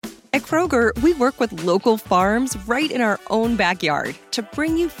At Kroger, we work with local farms right in our own backyard to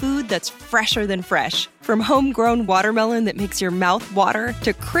bring you food that's fresher than fresh. From homegrown watermelon that makes your mouth water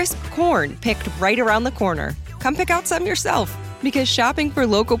to crisp corn picked right around the corner. Come pick out some yourself, because shopping for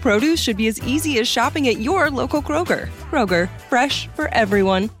local produce should be as easy as shopping at your local Kroger. Kroger, fresh for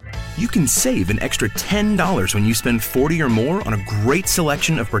everyone. You can save an extra $10 when you spend $40 or more on a great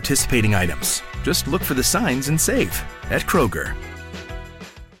selection of participating items. Just look for the signs and save at Kroger.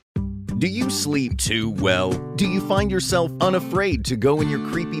 Do you sleep too well? Do you find yourself unafraid to go in your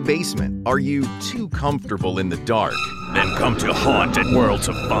creepy basement? Are you too comfortable in the dark? Then come to Haunt at Worlds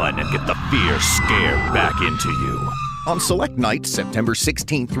of Fun and get the fear scared back into you. On select nights, September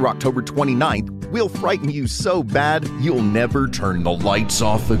 16th through October 29th, we'll frighten you so bad, you'll never turn the lights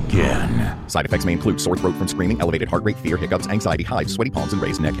off again. Side effects may include sore throat from screaming, elevated heart rate, fear, hiccups, anxiety, hives, sweaty palms, and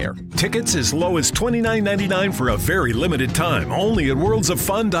raised neck hair. Tickets as low as $29.99 for a very limited time, only at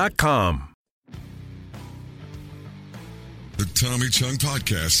worldsoffun.com. The Tommy Chong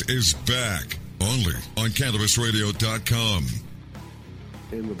Podcast is back, only on CannabisRadio.com.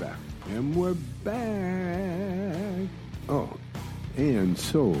 And we're back. And we're back. Oh, and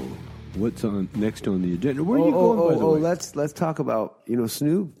so what's on next on the agenda? Where are you going, by the way? Let's talk about,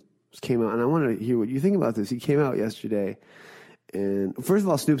 Snoop came out, and I want to hear what you think about this. He came out yesterday, and first of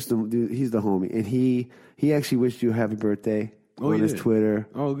all, Snoop's he's the homie, and he actually wished you a happy birthday on his Twitter.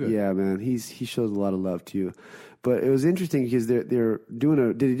 Oh, good. Yeah, man, he shows a lot of love to you. But it was interesting because they're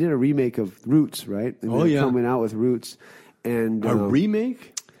doing they did a remake of Roots, right? And they're coming out with Roots, and a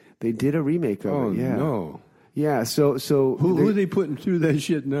remake. They did a remake of it. Yeah. No. Yeah. So who are they putting through that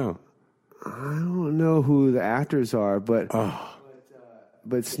shit now? I don't know who the actors are, but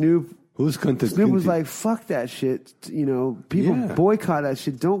Snoop. Snoop was like, "Fuck that shit." People boycott that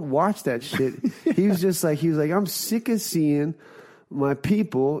shit. Don't watch that shit. he was like, "I'm sick of seeing my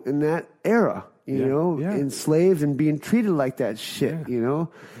people in that era, enslaved and being treated like that shit, And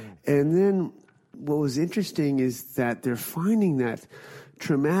then what was interesting is that they're finding that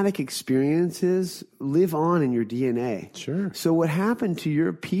traumatic experiences live on in your DNA. Sure. So what happened to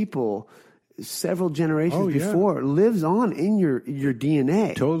your people several generations before lives on in your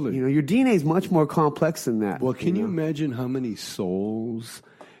DNA. Totally. Your DNA is much more complex than that. Well, can you imagine how many souls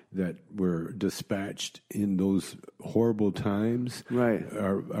that were dispatched in those horrible times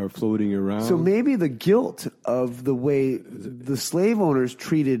are floating around? So maybe the guilt of the way the slave owners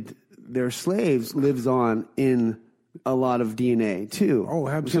treated their slaves lives on in a lot of DNA too. Oh,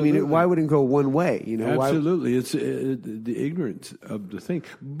 absolutely. I mean, why would it go one way? Absolutely. It's the ignorance of the thing.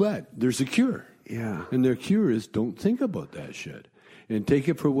 But there's a cure. Yeah. And their cure is don't think about that shit and take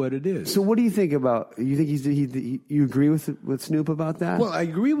it for what it is. So what do you think about? You think you agree with Snoop about that? Well, I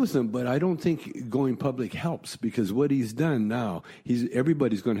agree with him, but I don't think going public helps because what he's done now,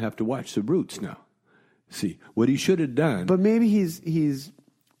 everybody's going to have to watch the Roots now. See what he should have done. But maybe he's.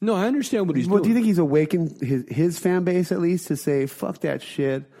 No, I understand what he's doing. Well, do you think he's awakened his fan base at least to say, fuck that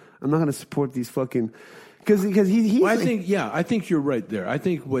shit? I'm not going to support these fucking... Because he... Well, I think you're right there. I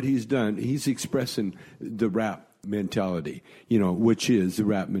think what he's done, he's expressing the rap mentality, which is the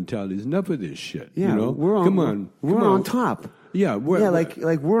rap mentality. Is enough of this shit. Yeah, we're on top. Yeah,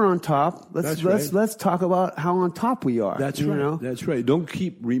 we're on top. Let's talk about how on top we are. That's right. That's right. Don't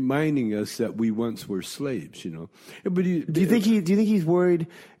keep reminding us that we once were slaves. But do you think he's worried,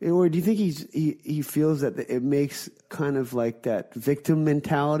 or do you think he feels that it makes kind of like that victim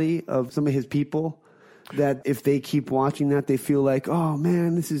mentality of some of his people, that if they keep watching that, they feel like, oh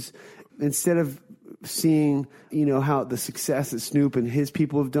man, this is, instead of seeing how the success that Snoop and his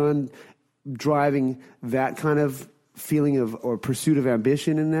people have done, driving that kind of feeling of or pursuit of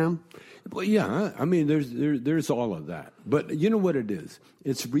ambition in them? Well, yeah, I mean, there's all of that, but you know what it is?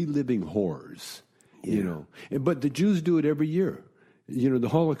 It's reliving horrors, But the Jews do it every year. The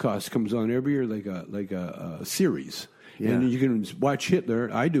Holocaust comes on every year like a series, and you can watch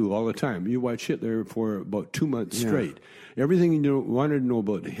Hitler. I do all the time. You watch Hitler for about 2 months straight. Everything you wanted to know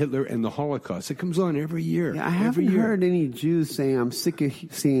about Hitler and the Holocaust, it comes on every year. Yeah, I haven't heard any Jews saying, I'm sick of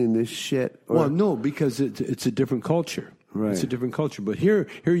seeing this shit. Well, no, because it's a different culture. Right. It's a different culture. But here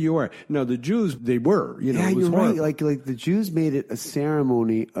you are. Now, the Jews, they were, Yeah, you're right. Like the Jews made it a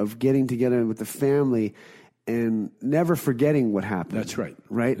ceremony of getting together with the family and never forgetting what happened. That's right.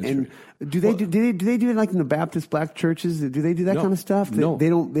 Right? That's and right. do they do it like in the Baptist black churches? Do they do that kind of stuff? No. They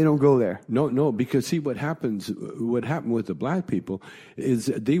don't go there. No, because see what happened with the black people is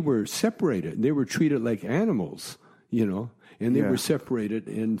they were separated. They were treated like animals, and they were separated,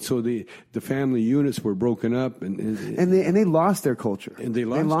 and so the family units were broken up, and they lost their culture. And they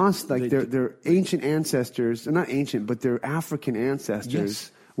lost their ancient ancestors, not ancient, but their African ancestors.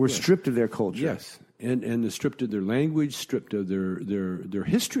 Yes. We're stripped of their culture. Yes, and they're stripped of their language, stripped of their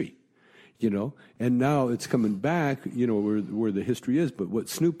history, And now it's coming back, where the history is. But what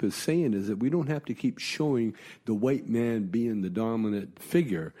Snoop is saying is that we don't have to keep showing the white man being the dominant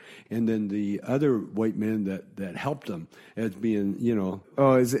figure, and then the other white man that helped them as being,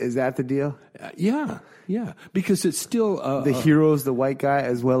 Oh, is that the deal? Yeah. Because it's still the hero's the white guy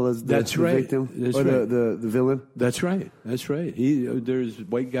as well as the victim or the villain. That's right. There's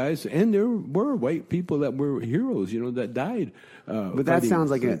white guys, and there were white people that were heroes, that died. But that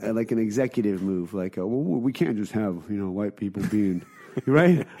sounds like an executive move. Like, well, we can't just have white people being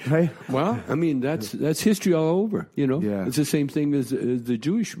right. Well, I mean that's history all over. Yeah. It's the same thing as the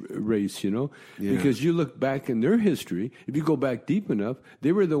Jewish race. Because you look back in their history. If you go back deep enough,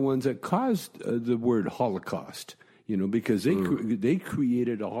 they were the ones that caused the word Holocaust. Because they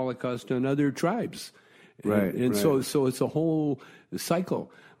created a Holocaust on other tribes. Right. And so it's a whole cycle.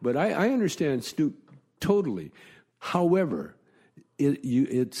 But I understand Snoop totally. However,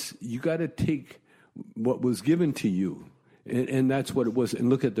 you got to take what was given to you, and that's what it was, and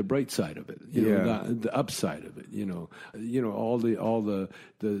look at the bright side of it. The upside of it. All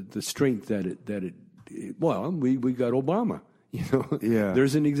the strength that it. Well, we got Obama.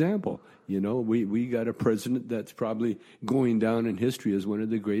 There's an example. We got a president that's probably going down in history as one of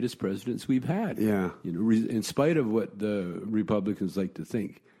the greatest presidents we've had. Yeah. In spite of what the Republicans like to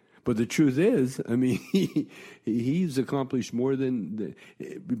think. But the truth is, I mean, he's accomplished more than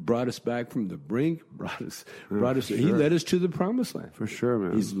brought us back from the brink. Brought us. Sure. He led us to the promised land. For sure,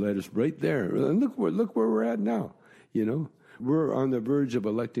 man. He's led us right there. And look where we're at now. We're on the verge of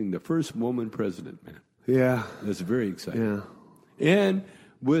electing the first woman president, man. Yeah, that's very exciting. Yeah, and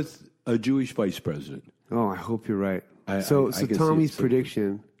with a Jewish vice president. Oh, I hope you're right. So Tommy's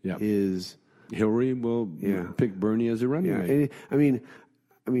prediction is Hillary will pick Bernie as a running mate.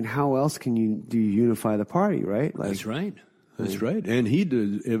 I mean, how else can you unify the party, right? That's right. And he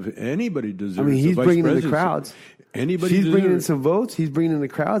does. If anybody deserves, he's bringing in the crowds. He's bringing in some votes. He's bringing in the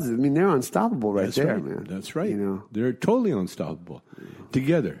crowds. I mean, they're unstoppable right there, man. That's right. They're totally unstoppable.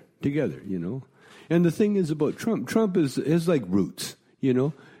 Together. And the thing is about Trump is like roots.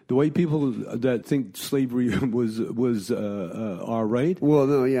 The white people that think slavery was all right. Well,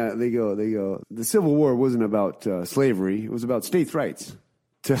 no, yeah, they go. The Civil War wasn't about slavery. It was about states' rights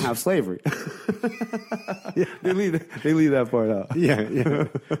to have slavery. Yeah, they leave that part out. Yeah.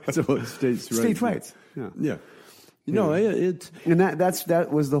 It's about states' rights. Yeah. That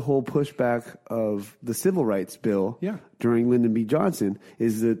was the whole pushback of the Civil Rights Bill. Yeah. During Lyndon B. Johnson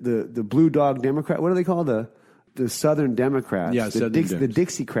is the Blue Dog Democrat. What do they call the Southern Democrats? Yeah, the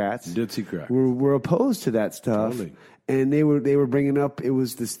Dixiecrats. Dixiecrats were opposed to that stuff. Totally. And they were bringing up, it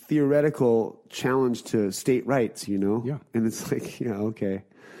was this theoretical challenge to state rights, Yeah. And it's like, okay.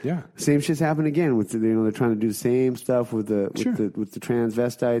 Yeah. Same shit's happened again with they're trying to do the same stuff with the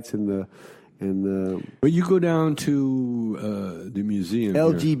transvestites and the. But you go down to the museum.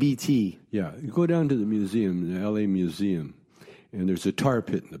 LGBT. Yeah, you go down to the museum, the LA Museum, and there's a tar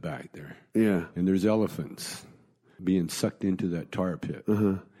pit in the back there. Yeah. And there's elephants being sucked into that tar pit.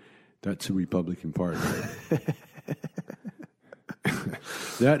 Uh-huh. That's the Republican Party.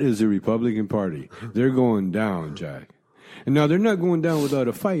 That is the Republican Party. They're going down, Jack. And now they're not going down without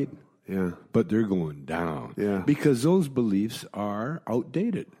a fight. Yeah. But they're going down. Yeah. Because those beliefs are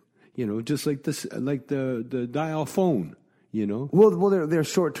outdated. Just like the dial phone, Well, they're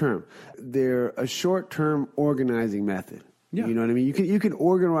short term. They're a short term organizing method. Yeah. You know what I mean? You can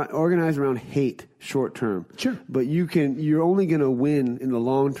organize around hate short term. Sure. But you're only going to win in the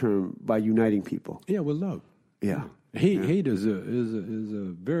long term by uniting people. Yeah, with love. Yeah. Hate is a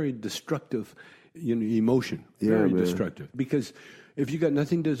very destructive emotion. Very destructive. Because if you got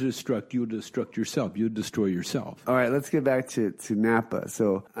nothing to destruct, you'll destruct yourself. You'll destroy yourself. All right, let's get back to Napa.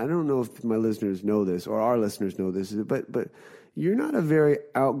 So I don't know if my listeners know this or our listeners know this, but you're not a very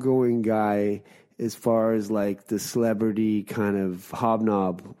outgoing guy as far as like the celebrity kind of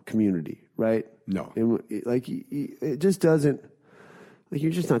hobnob community, right? No. And it just doesn't. Like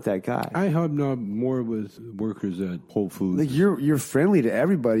you're just not that guy. I hobnob more with workers at Whole Foods. Like you're friendly to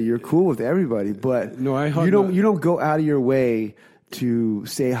everybody. You're cool with everybody, but no, you don't go out of your way to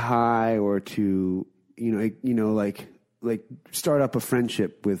say hi or to like start up a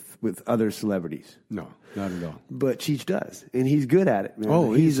friendship with other celebrities. No, not at all. But Cheech does, and he's good at it, man.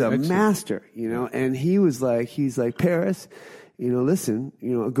 Oh, he's a excellent master, And he's like Paris. Listen,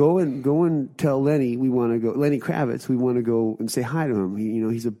 go and tell Lenny Lenny Kravitz, we want to go and say hi to him.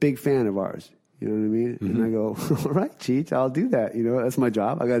 He's a big fan of ours. You know what I mean? Mm-hmm. And I go, all right, Cheech, I'll do that. That's my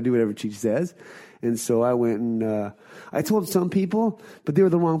job. I got to do whatever Cheech says. And so I went and I told some people, but they were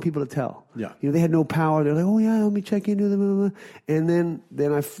the wrong people to tell. Yeah. They had no power. They're like, oh yeah, let me check into them. And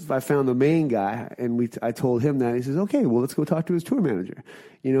then I found the main guy, and I told him that. He says, okay, well, let's go talk to his tour manager.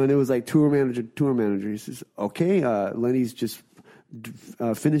 And it was like tour manager. He says, okay, Lenny's just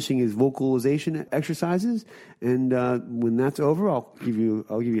finishing his vocalization exercises, and when that's over, I'll give you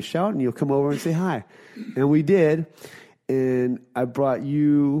a shout, and you'll come over and say hi. And we did, and I brought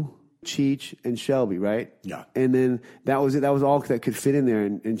you, Cheech, and Shelby, right? Yeah. And then that was it. That was all that could fit in there.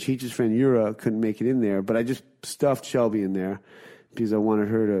 And Cheech's friend Yura couldn't make it in there, but I just stuffed Shelby in there because I wanted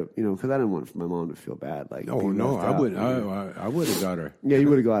her to, because I didn't want my mom to feel bad. Like, oh no, I would have got her. Yeah, you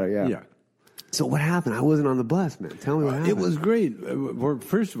would have got her. Yeah. Yeah. So what happened? I wasn't on the bus, man. Tell me what happened. It was great.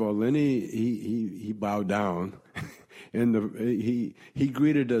 First of all, Lenny he bowed down, and he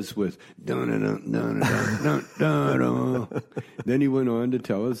greeted us with dun dun dun dun dun dun dun. Then he went on to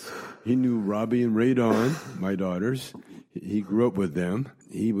tell us he knew Robbie and Ray Dawn, my daughters. He grew up with them.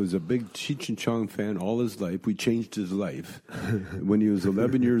 He was a big Cheech and Chong fan all his life. We changed his life. When he was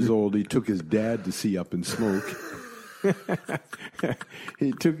 11 years old, he took his dad to see Up in Smoke.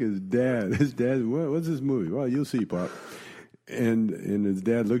 He took his dad. His dad, what's this movie? Well, you'll see, Pop. And his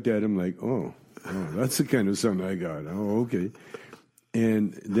dad looked at him like, oh, that's the kind of son I got. Oh, okay.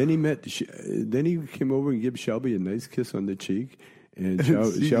 And then he came over and gave Shelby a nice kiss on the cheek. And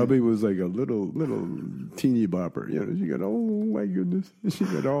Shelby was like a little teeny bopper. She got, oh my goodness. She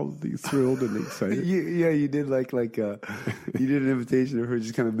got all thrilled and excited. You did like you did an invitation of her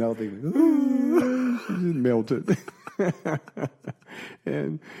just kind of melting. She just melted.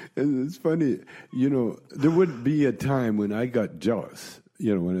 And it's funny, there would be a time when I got jealous,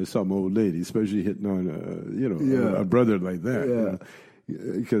 when I saw my old lady, especially hitting on a brother like that. Yeah.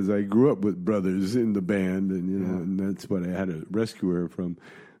 Because I grew up with brothers in the band, and and that's what I had to rescue her from.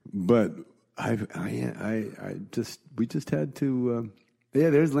 But we just had to.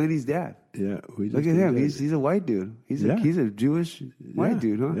 There's Lenny's dad. Yeah, look at him. He's a white dude. He's a Jewish white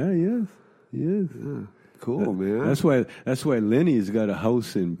dude, huh? Yeah, he is. Yeah. Cool, man. That's why Lenny's got a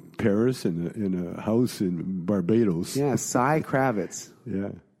house in Paris and a house in Barbados. Yeah, Cy Kravitz. Yeah.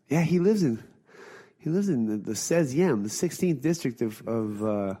 Yeah, he lives in the 16th district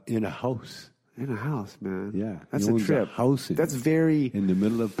of in a house. In a house, man. Yeah, that's a trip. That's very in the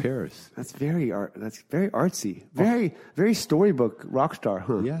middle of Paris. That's very artsy. Very storybook rock star,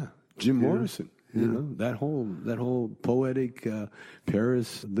 huh? Yeah, Jim Morrison. That whole poetic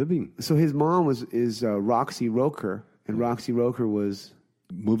Paris living. So his mom is Roxy Roker, and Roxy Roker was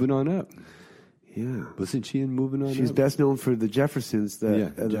Moving On Up. Yeah, wasn't she in Moving On Up? She's best known for the Jeffersons,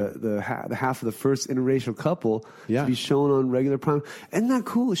 the half of the first interracial couple to be shown on regular prime. Isn't that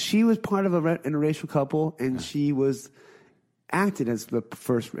cool? She was part of an interracial couple, and she was acted as the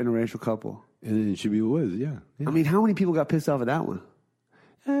first interracial couple. And she was, yeah. I mean, how many people got pissed off at that one?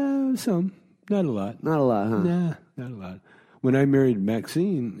 Some. Not a lot. Not a lot, huh? Nah, not a lot. When I married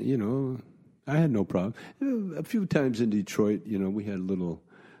Maxine, I had no problem. A few times in Detroit, we had a little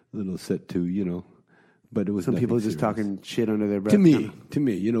set too, but it was some people just serious. talking shit under their breath. To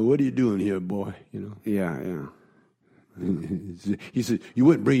me, what are you doing here, boy? Yeah. He said, you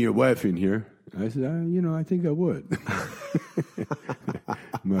wouldn't bring your wife in here. I said, I think I would.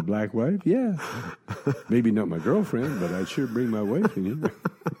 My black wife? Yeah. Maybe not my girlfriend, but I'd sure bring my wife in here.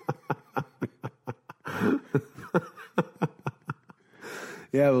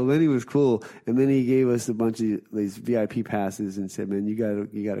 Yeah, well, Lenny was cool, and then he gave us a bunch of these VIP passes and said, "Man, you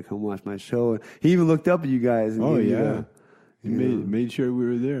gotta come watch my show." And he even looked up at you guys. And he made sure we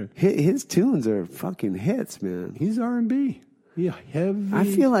were there. His tunes are fucking hits, man. He's R&B. Yeah, heavy. I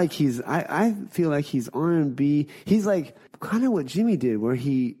feel like he's R&B. He's like kind of what Jimmy did, where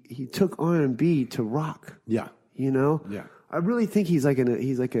he took R&B to rock. Yeah, Yeah. I really think he's like a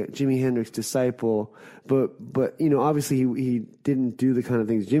Jimi Hendrix disciple, but obviously he didn't do the kind of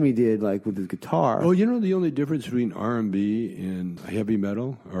things Jimmy did, like with his guitar. Oh, the only difference between R&B and heavy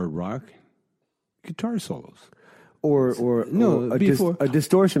metal or rock, guitar solos, or a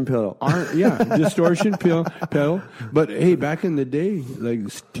distortion pedal. Distortion pedal. But hey, back in the day, like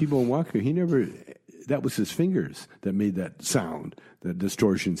T-Bone Walker, that was his fingers that made that sound, that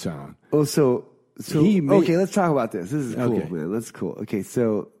distortion sound. Oh, okay, let's talk about this. This is cool, man. That's cool. Okay,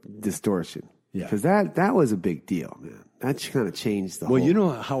 so distortion. Yeah. Because that was a big deal, man. That kind of changed the whole... Well, you know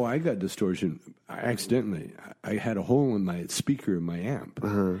how I got distortion? Accidentally. I had a hole in my speaker in my amp.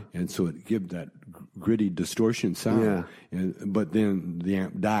 And so it gave that gritty distortion sound. Yeah. But then the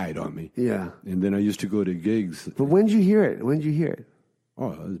amp died on me. Yeah. And then I used to go to gigs. But when did you hear it?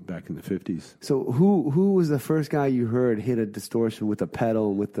 Oh, it was back in the 50s. So who was the first guy you heard hit a distortion with a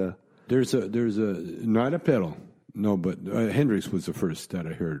pedal and with the... There's a not a pedal. No, but Hendrix was the first that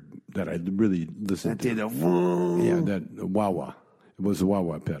I heard that I really listened to. Did a whoom. Yeah, that wah-wah. It was a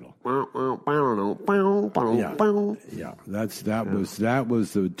wah-wah pedal. Yeah, that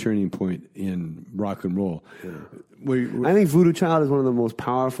was the turning point in rock and roll. Yeah. I think Voodoo Child is one of the most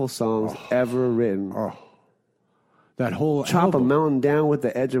powerful songs ever written. That whole Chop album. a mountain down with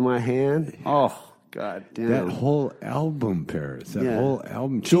the edge of my hand. Oh, God damn. That whole album, Paris. That whole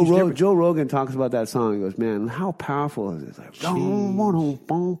album. Joe Rogan talks about that song. He goes, man, how powerful is this? Like,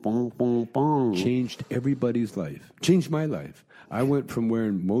 changed everybody's life. Changed my life. I went from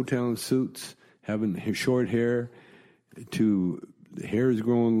wearing Motown suits, having short hair, to the hair is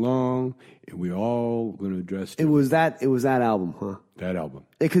growing long, and we all going to dress. It was that album, huh? That album.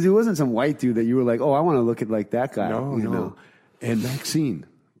 Because it wasn't some white dude that you were like, oh, I want to look at like that guy. No. And Maxine,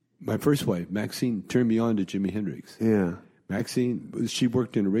 my first wife, Maxine, turned me on to Jimi Hendrix. Yeah. Maxine, she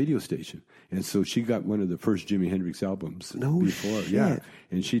worked in a radio station, and so she got one of the first Jimi Hendrix albums before. Shit. Yeah,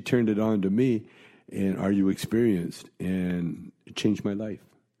 and she turned it on to me, and Are You Experienced? And it changed my life.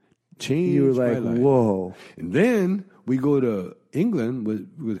 You were like, whoa. And then we go to England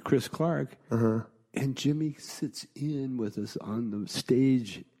with Chris Clark, and Jimmy sits in with us on the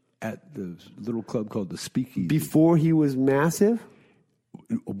stage at the little club called the Speakeasy. Before he was massive?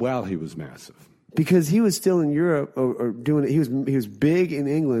 While he was massive. Because he was still in Europe or doing it. He was big in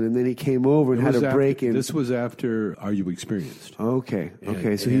England, and then he came over and had a break in. This was after Are You Experienced? Okay.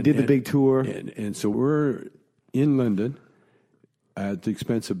 So he did the big tour. And so we're in London at the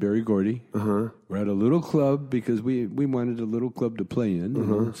expense of Berry Gordy. We're at a little club because we wanted a little club to play in, you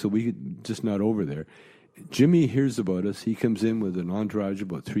know, so we could just not over there. Jimmy hears about us. He comes in with an entourage of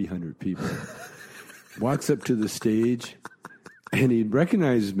about 300 people, walks up to the stage, and he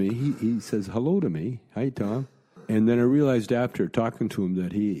recognizes me. He says hello to me. Hi, Tom. And then I realized after talking to him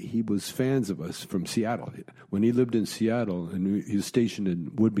that he was fans of us from Seattle. When he lived in Seattle, and he was stationed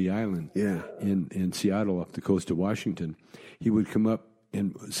in Whidbey Island in Seattle off the coast of Washington, he would come up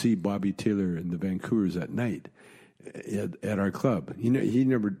and see Bobby Taylor and the Vancouvers at night at our club. He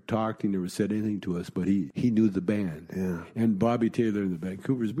never talked, he never said anything to us, but he knew the band. Yeah. And Bobby Taylor and the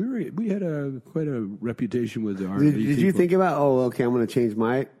Vancouvers, we had quite a reputation with the R&B Did you think about, I'm going to change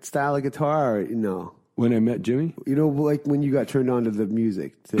my style of guitar, or no? When I met Jimmy? You know, like when you got turned on to the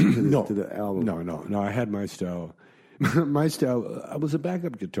music, to the album. No, I had my style. My style, I was a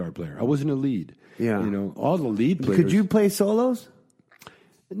backup guitar player. I wasn't a lead. Yeah. You know, all the lead players. Could you play solos?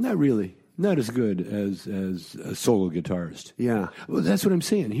 Not really. Not as good as a solo guitarist. Yeah. Well, that's what I'm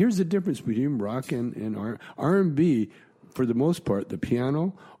saying. Here's the difference between rock and R&B. For the most part, the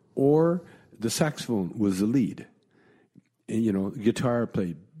piano or the saxophone was the lead. And, you know, guitar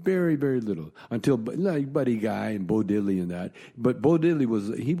played very, very little until like Buddy Guy and Bo Diddley and that. But Bo Diddley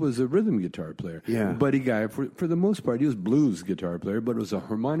was a rhythm guitar player. Yeah. Buddy Guy, for the most part, he was blues guitar player, but it was a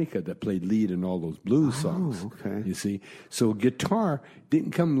harmonica that played lead in all those blues songs. Okay. You see, so guitar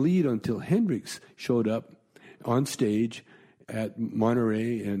didn't come lead until Hendrix showed up on stage at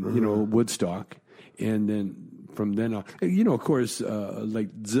Monterey and Woodstock, and then. From then on, of course, like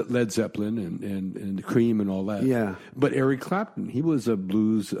Led Zeppelin and Cream and all that. Yeah. But Eric Clapton, he was a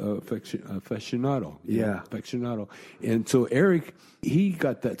blues aficionado. Yeah. Aficionado. And so Eric, he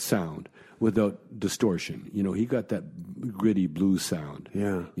got that sound without distortion. You know, he got that gritty blues sound.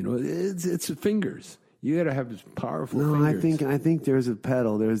 Yeah. You know, it's fingers. You got to have this powerful fingers. I think there's a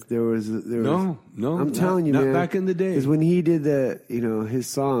pedal. There was. No. I'm telling you, not man. Back in the day, because when he did his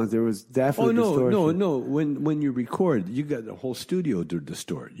songs, there was definitely distortion. No. When you record, you got the whole studio to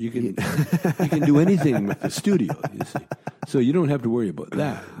distort. You can do anything with the studio. You see, so you don't have to worry about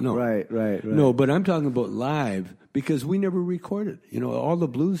that. No, right. No, but I'm talking about live because we never recorded. You know, all the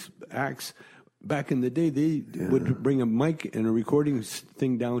blues acts. Back in the day, they would bring a mic and a recording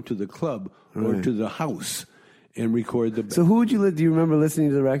thing down to the club or to the house and record the. So who would you? Do you remember listening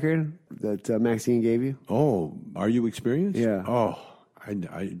to the record that Maxine gave you? Oh, Are You Experienced? Yeah. Oh,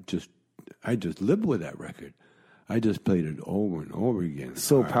 I just lived with that record. I just played it over and over again.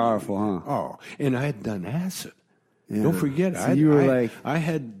 So powerful, huh? Oh, and I had done acid. Yeah. Don't forget, so I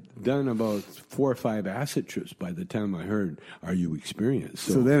had done about 4 or 5 acid trips by the time I heard Are You Experienced.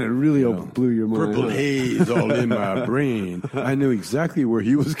 So then it really blew your mind. Purple haze all in my brain. I knew exactly where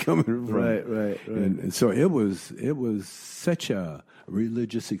he was coming from. Right. And so it was such a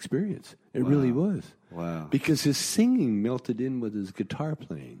religious experience. It really was. Wow. Because his singing melted in with his guitar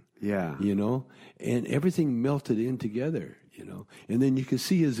playing. Yeah. You know, and everything melted in together, you know. And then you could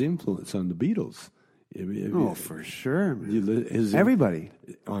see his influence on the Beatles. For sure, man. Everybody.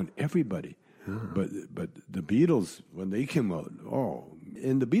 On everybody. But the Beatles, when they came out,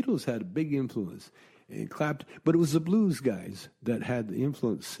 And the Beatles had a big influence. And Clapton, but it was the blues guys that had the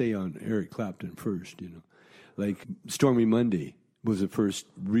influence, say, on Eric Clapton first, Like Stormy Monday was the first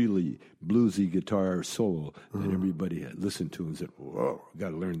really bluesy guitar solo that everybody had listened to and said, whoa,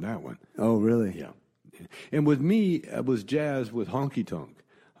 got to learn that one. Oh, really? Yeah. And with me, it was jazz with Honky Tonk.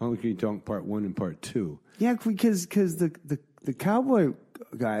 Honky Tonk Part 1 and Part 2. Yeah, because the cowboy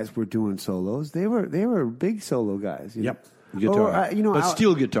guys were doing solos. They were big solo guys. Yep. Guitar. But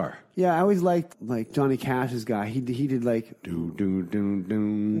steel guitar. Yeah, I always liked like Johnny Cash's guy. He did like do do do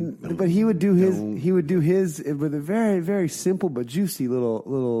do. But he would do his with a very, very simple but juicy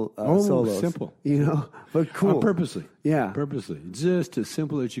little solos. Simple. But cool. Purposely. Yeah. Purposely. Just as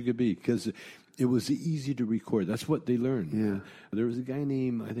simple as you could be, because it was easy to record. That's what they learned. Yeah. There was a guy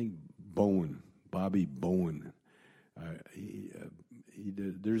named, I think, Bobby Bowen.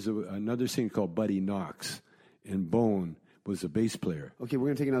 There's another singer called Buddy Knox, and Bowen was a bass player. Okay, we're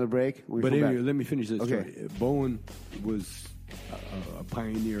going to take another break. But anyway, let me finish this story. Bowen was a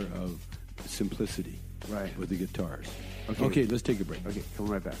pioneer of simplicity with the guitars. Okay, let's take a break. Okay,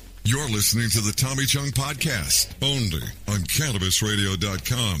 coming right back. You're listening to the Tommy Chung Podcast, only on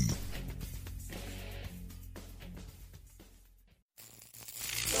CannabisRadio.com.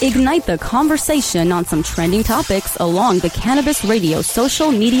 Ignite the conversation on some trending topics along the Cannabis Radio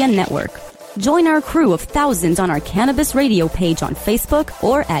social media network. Join our crew of thousands on our Cannabis Radio page on Facebook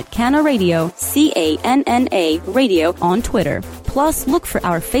or at Canna Radio, CANNA Radio on Twitter. Plus, look for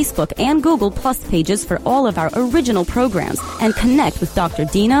our Facebook and Google Plus pages for all of our original programs and connect with Dr.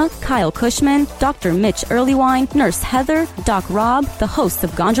 Dina, Kyle Cushman, Dr. Mitch Earlywine, Nurse Heather, Doc Rob, the host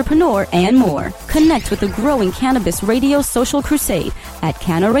of Ganjapreneur, and more. Connect with the growing Cannabis Radio social crusade at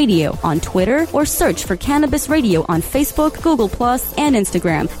Canna Radio on Twitter or search for Cannabis Radio on Facebook, Google Plus, and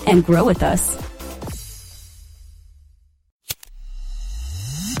Instagram and grow with us.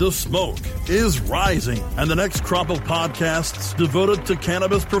 The smoke is rising, and the next crop of podcasts devoted to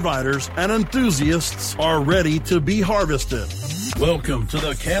cannabis providers and enthusiasts are ready to be harvested. Welcome to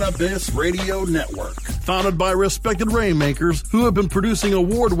the Cannabis Radio Network, founded by respected rainmakers who have been producing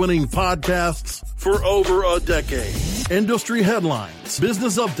award-winning podcasts for over a decade. Industry headlines,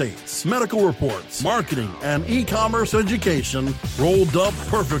 business updates, medical reports, marketing, and e-commerce education rolled up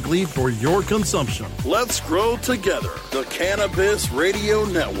perfectly for your consumption. Let's grow together. The Cannabis Radio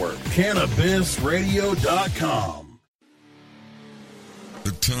Network. CannabisRadio.com.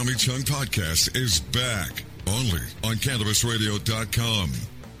 The Tommy Chung Podcast is back, only on CannabisRadio.com.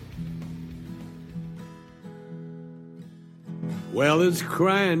 Well, it's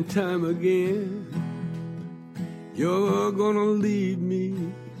crying time again. You're gonna leave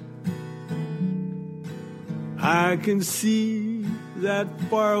me. I can see that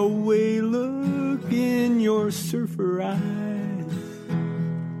faraway look in your surfer eyes.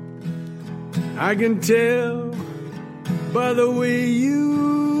 I can tell by the way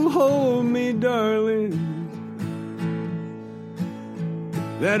you hold me, darling,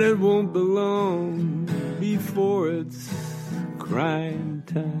 that it won't be long before it's crying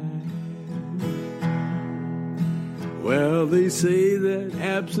time. Well, they say that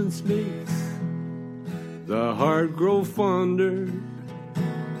absence makes the heart grow fonder,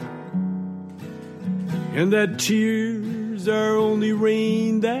 and that tears are only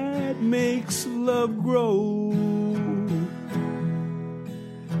rain that makes love grow.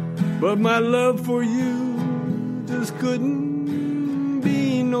 But my love for you just couldn't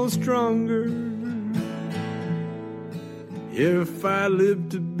be no stronger if I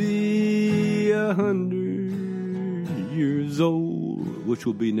lived to be 100 years old, which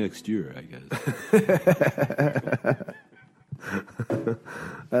will be next year, I guess.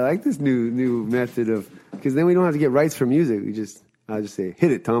 I like this new method of, because then we don't have to get rights for music. I'll just say,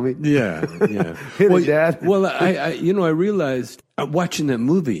 hit it, Tommy. Yeah. Hit it, Dad. Well, I realized watching that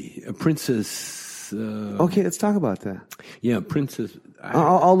movie, Princess. Okay, let's talk about that. Yeah, Princess.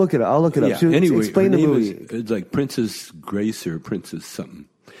 I'll look it up. Yeah, anyway, explain the movie. It's like Princess Grace or Princess something.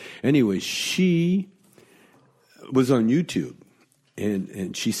 Anyway, she was on YouTube,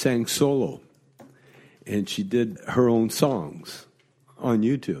 and she sang solo, and she did her own songs on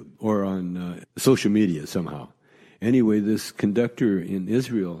YouTube or on social media somehow. Anyway, this conductor in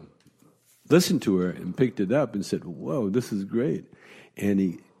Israel listened to her and picked it up and said, "Whoa, this is great." And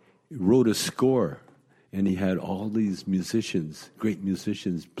he wrote a score, and he had all these great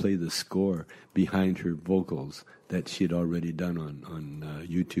musicians, play the score behind her vocals that she had already done on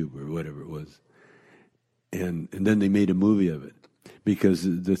YouTube or whatever it was. And then they made a movie of it because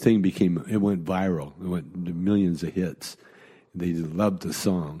the thing went viral. It went to millions of hits. They loved the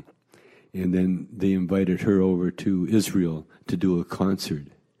song. And then they invited her over to Israel to do a concert.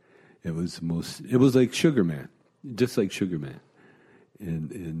 It was like Sugar Man, just like Sugar Man.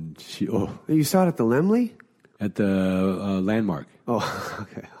 And she, You saw it at the Laemmle? At the Landmark. Oh,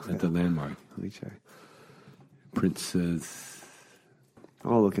 okay. At the Landmark. Let me check. Princess.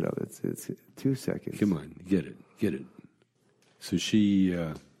 I'll look it up. It's 2 seconds. Come on, get it. So she,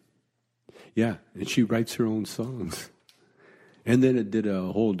 and she writes her own songs. And then it did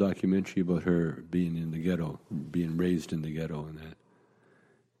a whole documentary about her being in the ghetto, being raised in the ghetto and that.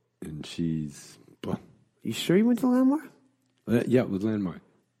 And she's... You sure you went to Landmark? Yeah, it was Landmark.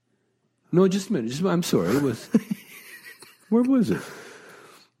 No, just a minute. I'm sorry. It was... Where was it?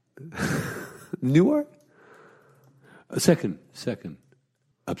 Newark? Second.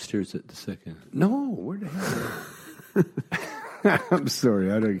 Upstairs at the second. No, where the hell? I'm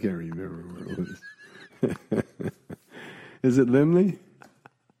sorry. I can't remember where it was. Is it Laemmle?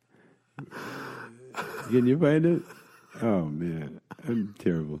 Can you find it? Oh, man. I'm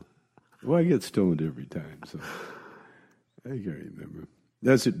terrible. Well, I get stoned every time, so I can't remember.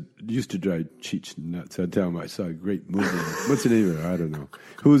 That's it. Used to drive Cheech nuts. I tell him I saw a great movie. What's the name of it? I don't know.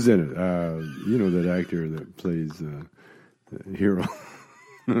 Who's in it? That actor that plays the hero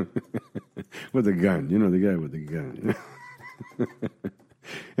with a gun. You know, the guy with the gun.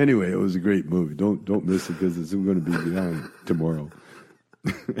 Anyway, it was a great movie. Don't miss it because it's going to be on tomorrow.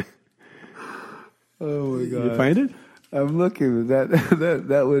 Oh my God! You find it? I'm looking.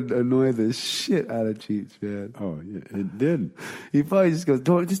 That would annoy the shit out of Cheech, man. Oh yeah, it did. He probably just goes,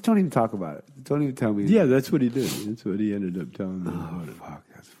 don't even talk about it. Don't even tell me. Yeah, that's what he did. That's what he ended up telling me about it. Fuck,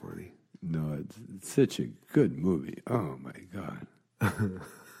 that's funny. No, it's such a good movie. Oh my God!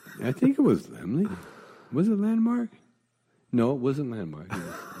 I think it was Laemmle. Was it Landmark? No, it wasn't Landmark. It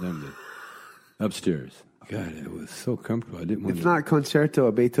was Laemmle. Upstairs. God, it was so comfortable. I didn't want It's not Concerto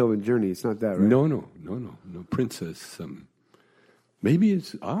or Beethoven Journey. It's not that, right? No. Princess. Maybe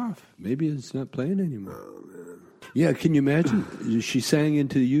it's off. Maybe it's not playing anymore. Oh, man. Yeah, can you imagine? She sang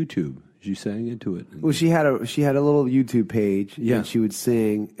into YouTube. She sang into it. Well, she had a little YouTube page. Yeah. And she would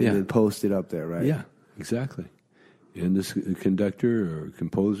sing and then post it up there, right? Yeah, exactly. And this conductor or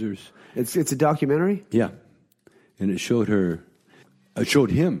composers. It's a documentary? Yeah. And it showed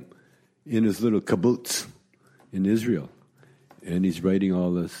him in his little kibbutz in Israel. And he's writing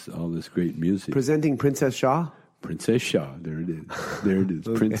all this great music. Presenting Princess Shah? Princess Shah. There it is.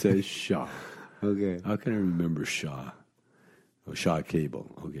 Okay. Princess Shah. Okay. How can I remember Shah? Oh, Shah Cable.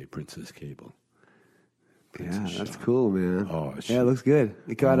 Okay, Princess Cable. Princess that's Shah. Cool, man. Oh, it looks good.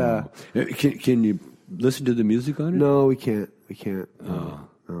 It got Can you listen to the music on it? No, we can't. No.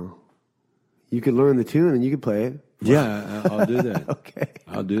 You could learn the tune and you could play it. Yeah, I'll do that. Okay.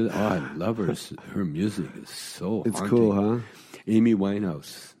 I'll do that. Oh, I love her. Her music is so It's haunting. cool, huh? Amy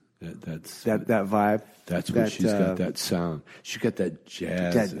Winehouse. That's that vibe. That's what she's got. That sound. She's got that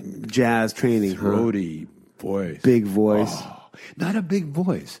jazz. That jazz training, throaty voice. Big voice. Oh, not a big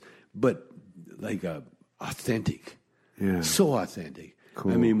voice, but like a authentic. Yeah. So authentic.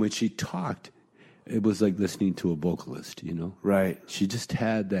 Cool. I mean, when she talked, it was like listening to a vocalist. You know. Right. She just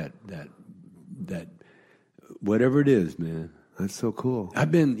had that whatever it is, man. That's so cool.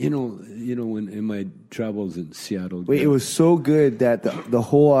 I've been, when in my travels in Seattle. Wait, it was so good that the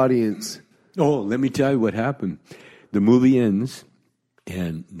whole audience. Oh, let me tell you what happened. The movie ends,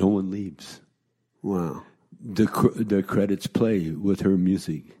 and no one leaves. Wow. The credits play with her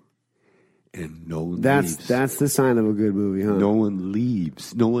music, and no one leaves. That's the sign of a good movie, huh? No one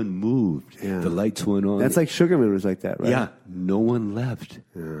leaves. No one moved. Yeah. The lights went on. That's like Sugarman was like that, right? Yeah. No one left.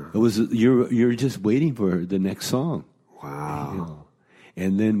 Yeah. It was you're just waiting for the next song. Wow.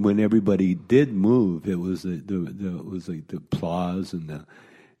 And then when everybody did move, it was it was like the applause and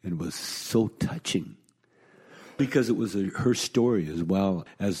it was so touching because it was her story as well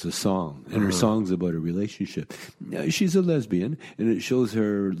as the song, and her song's about a relationship. Now, she's a lesbian, and it shows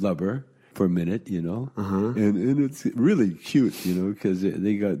her lover for a minute, and it's really cute, because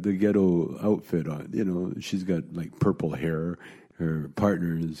they got the ghetto outfit on. She's got like purple hair. Her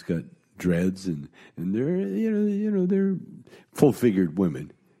partner has got dreads, and they're they're full-figured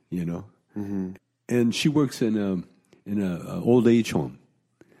women, Mm-hmm. And she works in a old age home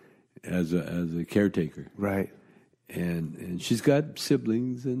as a caretaker, right? And she's got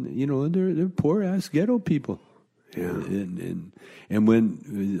siblings, and they're poor ass ghetto people. Yeah. And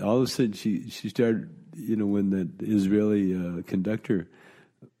when all of a sudden she started, when that Israeli conductor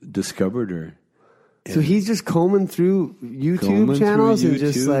discovered her. So he's just combing through YouTube channels and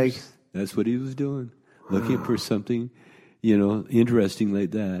just like. That's what he was doing. Looking for something, interesting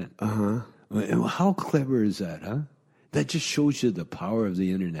like that. Uh-huh. And how clever is that, huh? That just shows you the power of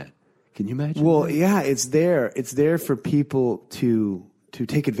the internet. Can you imagine? Well, that? yeah, it's there. It's there for people to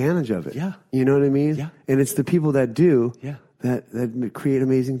take advantage of it. Yeah. You know what I mean? Yeah. And it's the people that do. Yeah. That create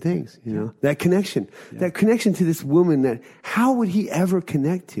amazing things, you know? That connection. Yeah. That connection to this woman that, how would he ever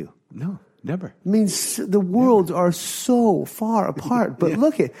connect to? No, never. I mean, the worlds are so far apart, but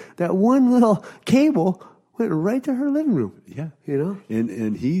look at that one little cable went right to her living room. Yeah. You know?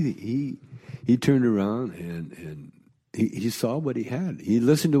 And he turned around and he saw what he had. He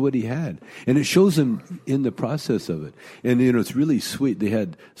listened to what he had. And it shows him in the process of it. And, you know, it's really sweet. They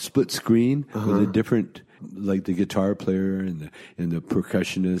had split screen with a different, like the guitar player and the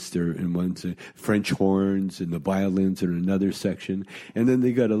percussionist are in one French horns and the violins are in another section. And then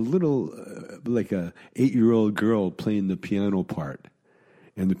they got a little, like a 8-year-old girl playing the piano part.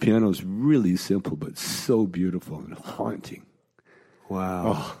 And the piano is really simple, but so beautiful and haunting.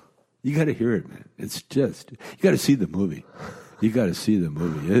 Wow. Oh, you got to hear it, man. It's just, you got to see the movie. You got to see the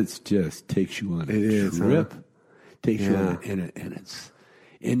movie. It's just takes you on a trip. Takes you on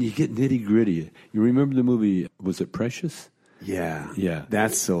and you get nitty gritty. You remember the movie, was it Precious? Yeah. Yeah.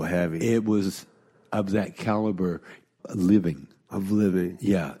 That's so heavy. It was of that caliber living. Of living.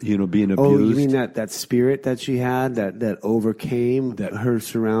 Yeah. You know, being abused. Oh, you mean that spirit that she had that overcame her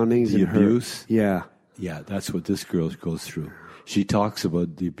surroundings the and abuse? Yeah. Yeah, that's what this girl goes through. She talks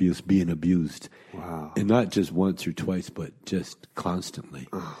about the abuse, being abused. Wow. And not just once or twice, but just constantly.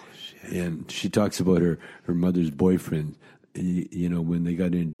 Oh, shit. And she talks about her mother's boyfriend, you know, when they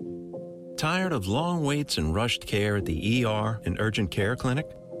got in. Tired of long waits and rushed care at the ER and urgent care clinic?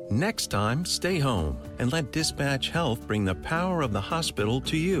 Next time, stay home and let Dispatch Health bring the power of the hospital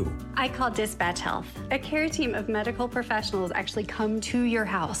to you. I call Dispatch Health. A care team of medical professionals actually come to your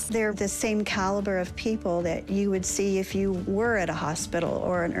house. They're the same caliber of people that you would see if you were at a hospital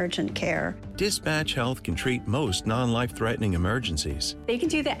or an urgent care. Dispatch Health can treat most non-life-threatening emergencies. They can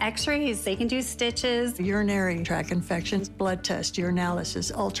do the x-rays, they can do stitches, urinary tract infections, blood test,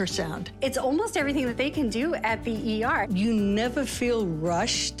 urinalysis, ultrasound. It's almost everything that they can do at the ER. You never feel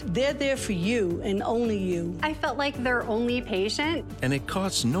rushed. They're there for you and only you. I felt like their only patient. And it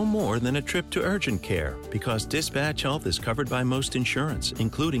costs no more than a trip to urgent care because Dispatch Health is covered by most insurance,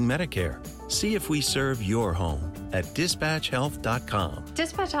 including Medicare. See if we serve your home at dispatchhealth.com.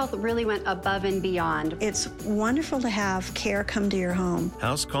 Dispatch Health really went above and beyond. It's wonderful to have care come to your home.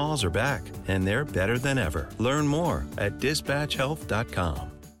 House calls are back, and they're better than ever. Learn more at dispatchhealth.com.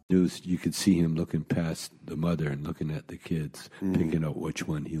 You could see him looking past the mother and looking at the kids, picking out which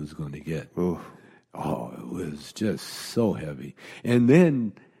one he was going to get. Oh, it was just so heavy. And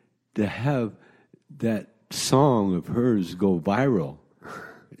then to have that song of hers go viral,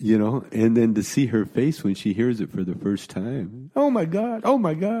 you know, and then to see her face when she hears it for the first time. Oh, my God. Oh,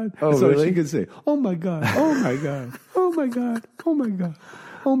 my God. Oh, That's all really? she could say. Oh, my God. Oh, my God. Oh, my God. Oh, my God.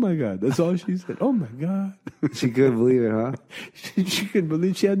 Oh, my God. That's all she said. Oh, my God. She couldn't believe it, huh? She couldn't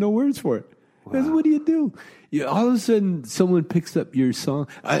believe she had no words for it. Wow. That's what do you do? All of a sudden, someone picks up your song.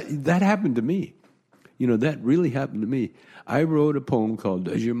 That happened to me. You know, that really happened to me. I wrote a poem called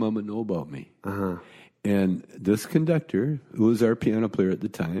Does Your Mama Know About Me? Uh-huh. And this conductor, who was our piano player at the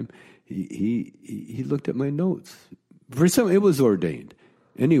time, he looked at my notes. For some, it was ordained.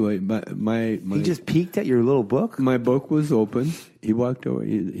 Anyway, my he just peeked at your little book? My book was open. He walked over.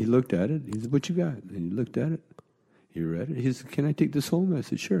 He looked at it. He said, "What you got?" And he looked at it. He read it. He said, "Can I take this home?" I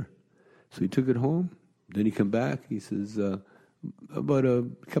said, "Sure." So he took it home. Then he come back. He says, about a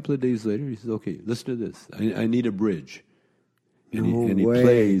couple of days later, he says, "Okay, listen to this. I need a bridge." And he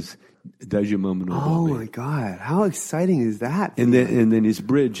plays Does Your Mama Know About Me? Oh my God! How exciting is that? And then his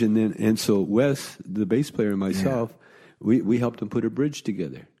bridge, and so Wes, the bass player, and myself, we helped him put a bridge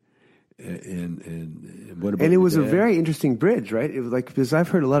together. And what about? And it was a very interesting bridge, right? It was like, because I've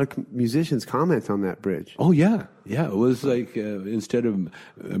heard a lot of musicians comment on that bridge. Oh yeah. It was like instead of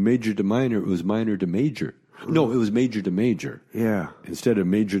major to minor, it was minor to major. No, it was major to major. Yeah. Instead of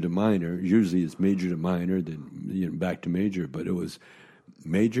major to minor, usually it's major to minor, then back to major. But it was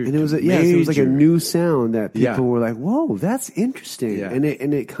major. And it was major. So it was like a new sound that people Yeah. were like, "Whoa, that's interesting." Yeah. And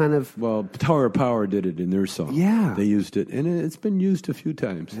it kind of Tower of Power did it in their song. Yeah. They used it, and it's been used a few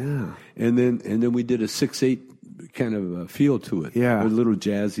times. Yeah. And then we did a 6/8 kind of feel to it. Yeah. A little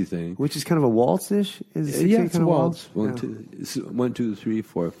jazzy thing. which is kind of a waltz-ish. Yeah, it's a waltz. Yeah. 1, 2, 3,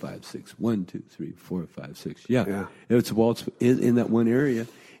 4, 5, 6. 1, 2, 3, 4, 5, 6. Yeah. It's a waltz in that one area.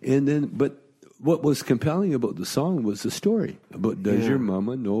 And then, but what was compelling about the song was the story about Does Your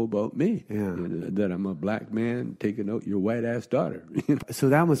Mama Know About Me? Yeah. That I'm a black man taking out your white ass daughter. So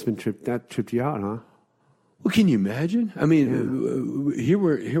that must have been tripped you out, huh? Well, can you imagine? I mean, here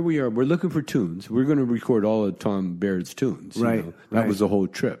we are. We're looking for tunes. We're going to record all of Tom Baird's tunes. Right, You know? That was the whole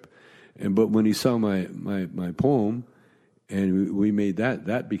trip. But when he saw my poem, and we made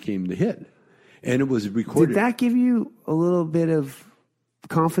that became the hit, and it was recorded. Did that give you a little bit of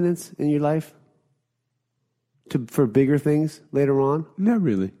confidence in your life for bigger things later on? Not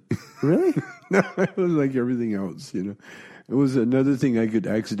really. Really? No, it was like everything else. It was another thing I could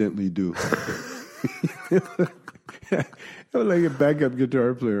accidentally do. I was like a backup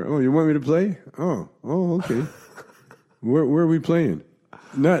guitar player. Oh, you want me to play? Oh, okay. Where are we playing?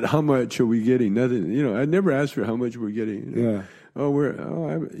 Not how much are we getting? Nothing. I never asked for how much we're getting. Yeah.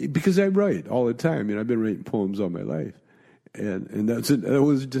 Because I write all the time. I've been writing poems all my life, and that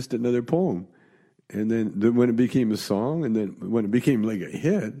was just another poem. And then when it became a song, and then when it became like a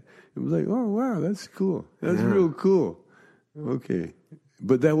hit, it was like, oh wow, that's cool. That's real cool. Okay,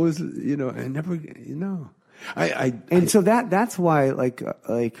 but that was I never so that's why like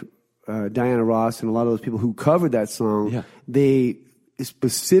Diana Ross and a lot of those people who covered that song, they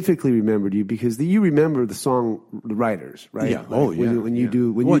specifically remembered you because you remember the song writers, right? Yeah.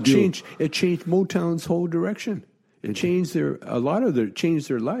 It changed Motown's whole direction. It changed changed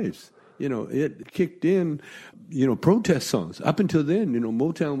their lives. It kicked in, protest songs. Up until then,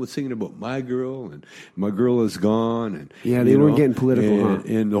 Motown was singing about my girl and my girl is gone. And they weren't getting political.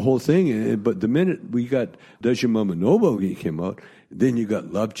 And the whole thing. But the minute we got Does Your Mama Know About Me came out, then you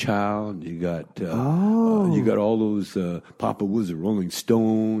got Love Child, you got all those Papa was a Rolling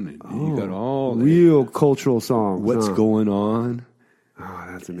Stone, and you got all real cultural songs. What's going on? Oh,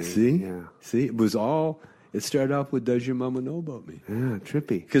 that's amazing. See, it was all. It started off with Does Your Mama Know About Me? Yeah,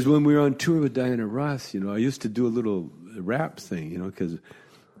 trippy. Because when we were on tour with Diana Ross, I used to do a little rap thing, because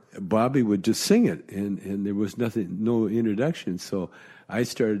Bobby would just sing it, and there was no introduction. So I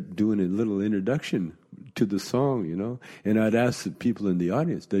started doing a little introduction to the song, and I'd ask the people in the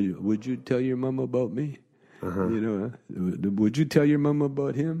audience, would you tell your mama about me? Would you tell your mama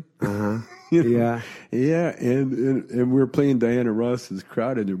about him? Yeah. Yeah, and we're playing Diana Ross's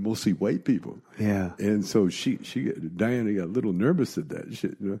crowd, and they're mostly white people. Yeah. And so Diana got a little nervous at that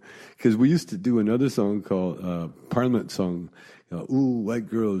shit, because we used to do another song called Parliament song, Ooh, White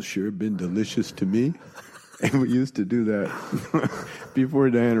Girls Sure Been Delicious to Me. And we used to do that before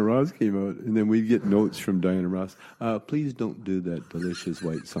Diana Ross came out, and then we'd get notes from Diana Ross. Please don't do that delicious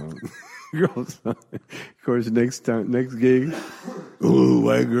white song. Girls song. Of course, next gig, ooh,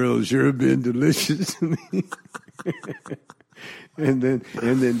 white girls sure have been delicious to me. and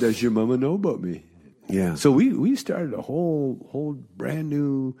then Does Your Mama Know About Me? Yeah. So we started a whole brand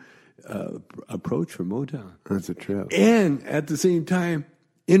new approach for Motown. That's a trip. And at the same time,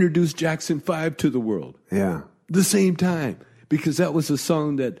 introduced Jackson 5 to the world. Yeah. The same time. Because that was a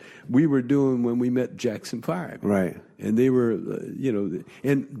song that we were doing when we met Jackson 5. Right. And they were,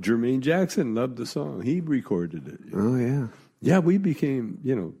 and Jermaine Jackson loved the song. He recorded it. Oh, yeah. Yeah, we became,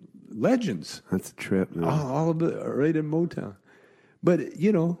 legends. That's a trip, man. All of it right in Motown. But,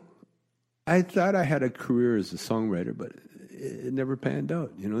 I thought I had a career as a songwriter, but it never panned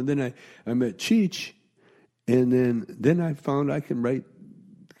out. And then I met Cheech, and then I found I can write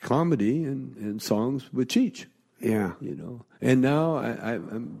comedy and songs with Cheech. Yeah. And now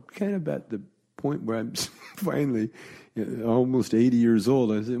I'm kind of at the point where I'm finally almost 80 years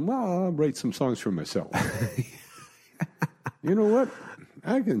old. I said, well, I'll write some songs for myself. You know what?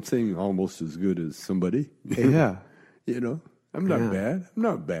 I can sing almost as good as somebody. Yeah. I'm not bad. I'm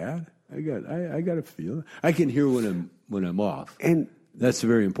not bad. I got a feel. I can hear when I'm off. And that's a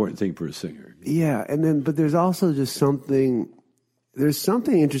very important thing for a singer. Yeah, but there's also just something. There's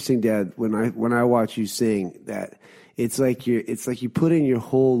something interesting, Dad, when I watch you sing, that it's like you put in your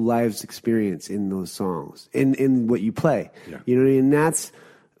whole life's experience in those songs, in what you play. Yeah. You know what I mean? And that's,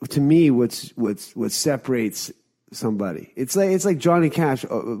 to me, what separates somebody. It's like Johnny Cash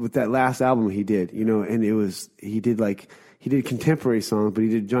with that last album he did, and he did contemporary songs, but he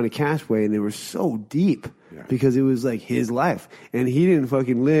did Johnny Cash way, and they were so deep because it was like his life, and he didn't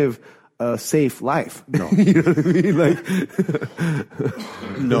fucking live a safe life. No. You know what I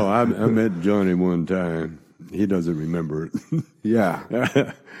mean? No, I met Johnny one time. He doesn't remember it. Yeah.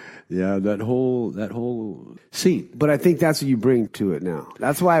 Yeah, that whole scene. But I think that's what you bring to it now.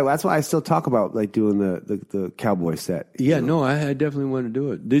 That's why I still talk about like doing the cowboy set. Yeah, no, I definitely want to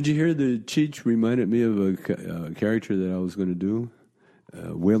do it. Did you hear the Cheech reminded me of a character that I was going to do?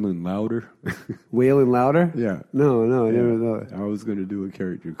 Waylon Louder. Waylon Louder? Yeah. No, I never know it. I was going to do a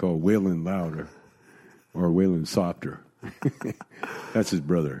character called Waylon Louder or Waylon Softer. That's his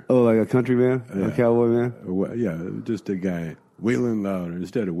brother. Oh, like a country man? Yeah. A cowboy man? Yeah, just a guy. Waylon Louder.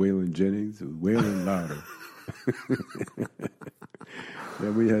 Instead of Waylon Jennings, it was Waylon Louder. Yeah,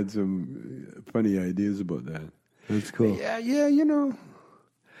 we had some funny ideas about that. That's cool. Yeah,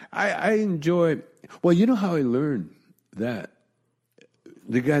 I enjoy. Well, you know how I learned that?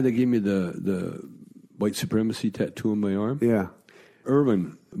 The guy that gave me the white supremacy tattoo on my arm? Yeah.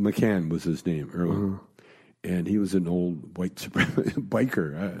 Irwin McCann was his name, Irwin. And he was an old white supremacist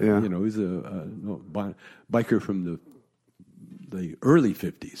biker. Yeah. You know, he's a biker from the early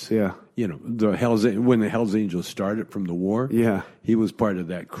 50s. Yeah. You know, when the Hells Angels started from the war. Yeah. He was part of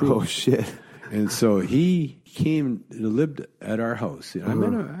that crew. Oh, shit. And so he came and lived at our house. I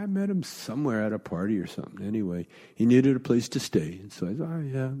met him somewhere at a party or something. Anyway, he needed a place to stay. And so I thought, oh,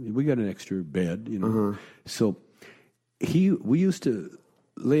 yeah, we got an extra bed, you know. So we used to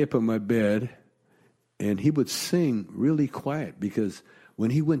lay up on my bed, and he would sing really quiet because when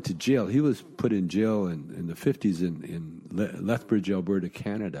he went to jail, he was put in jail in the 50s in Lethbridge, Alberta,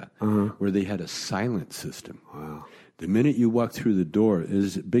 Canada, where they had a silent system. Wow. The minute you walk through the door,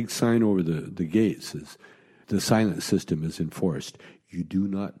 there's a big sign over the gate says, the silent system is enforced. You do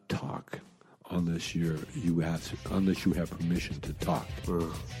not talk unless you have permission to talk.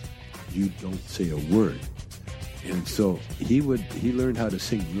 You don't say a word. And so he learned how to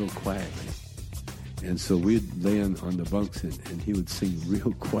sing real quietly. And so we'd lay on the bunks and he would sing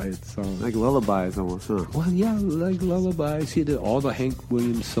real quiet songs. Like lullabies almost, huh? Well, yeah, like lullabies. He did all the Hank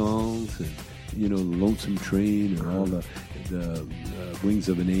Williams songs and, you know, Lonesome Train and all the Wings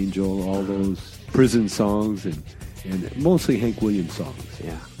of an Angel, all those prison songs and mostly Hank Williams songs.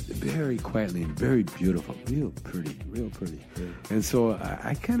 Yeah. Very quietly and very beautiful. Real pretty. Yeah. And so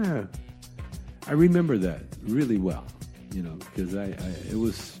I remember that really well, you know, because it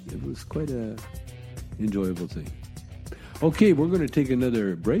was quite a enjoyable thing. Okay, we're going to take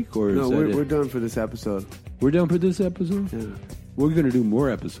another break, or no? We're done for this episode. We're done for this episode. Yeah, we're going to do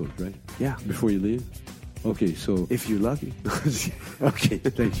more episodes, right? Yeah, before you leave. Okay, so if you're lucky. Okay,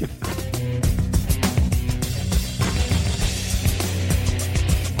 thank you.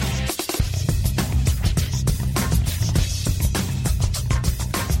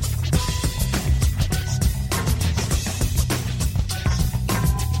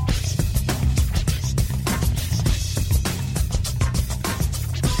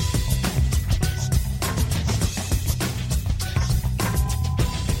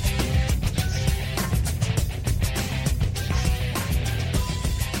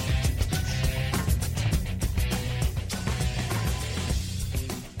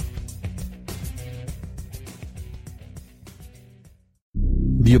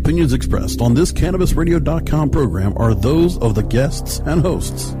 The opinions expressed on this CannabisRadio.com program are those of the guests and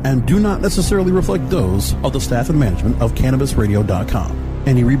hosts and do not necessarily reflect those of the staff and management of CannabisRadio.com.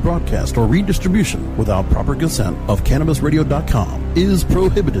 Any rebroadcast or redistribution without proper consent of CannabisRadio.com is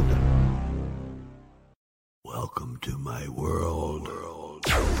prohibited. Welcome to my world.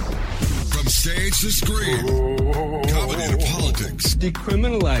 From stage to screen, comedy to politics,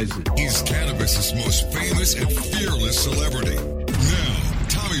 decriminalize it. He's cannabis's most famous and fearless celebrity. Now,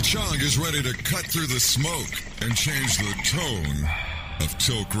 Tommy Chong is ready to cut through the smoke and change the tone of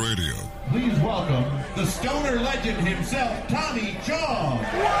Tilk Radio. Please welcome the stoner legend himself, Tommy Chong.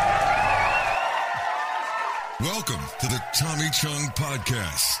 Welcome to the Tommy Chong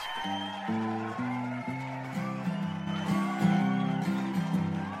Podcast.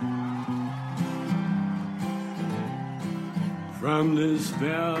 From this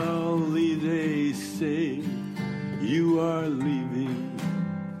valley they say you are leaving.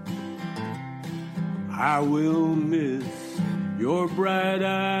 I will miss your bright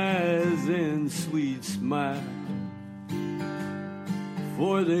eyes and sweet smile,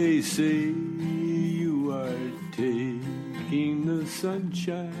 for they say you are taking the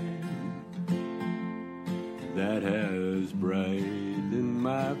sunshine that has brightened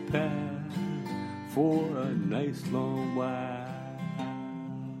my path for a nice long while.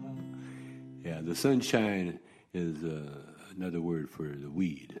 Yeah, the sunshine is another word for the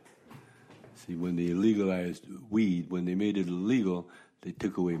weed. See, when they legalized weed, when they made it illegal, they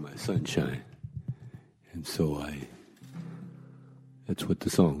took away my sunshine. And so that's what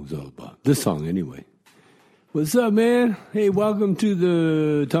the song was all about. This song, anyway. What's up, man? Hey, welcome to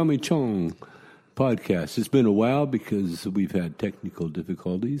the Tommy Chong Podcast. It's been a while because we've had technical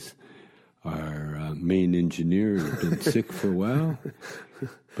difficulties. Our main engineer has been sick for a while,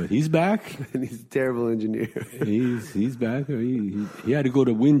 but he's back. And he's a terrible engineer. He's back. He had to go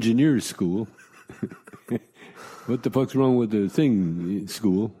to Wingineer school. What the fuck's wrong with the thing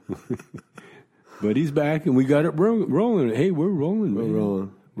school? But he's back, and we got it rolling. Hey, we're rolling, man. We're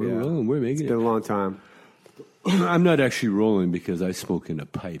rolling. We're making it. It's been a long time. I'm not actually rolling because I smoke in a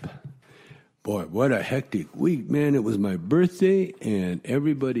pipe. Boy, what a hectic week, man. It was my birthday, and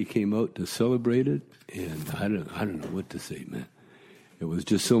everybody came out to celebrate it, and I don't know what to say, man. It was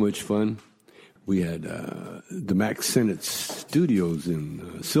just so much fun. We had the Max Sennett Studios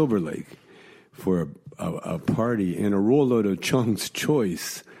in Silver Lake for a party and a rollout of Chong's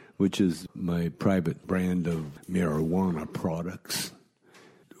Choice, which is my private brand of marijuana products.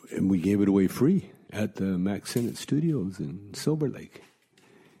 And we gave it away free at the Max Sennett Studios in Silver Lake.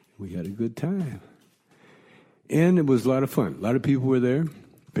 We had a good time. And it was a lot of fun. A lot of people were there.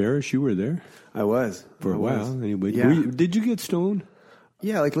 Parrish, you were there. I was. For a while, anyway. Yeah. Did you get stoned?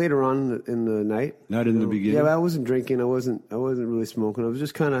 Yeah, like later on in the night. Not in the beginning? Yeah, but I wasn't drinking. I wasn't really smoking. I was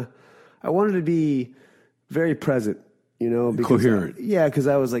just kind of, I wanted to be very present, because coherent. Because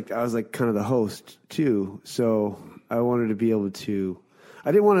I was like kind of the host too. So I wanted to be able to,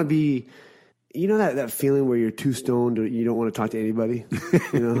 I didn't want to be, that feeling where you're too stoned or you don't want to talk to anybody.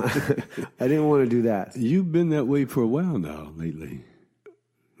 I didn't want to do that. You've been that way for a while now, lately.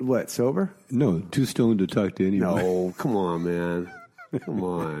 What, sober? No, too stoned to talk to anybody. No, come on, man. Come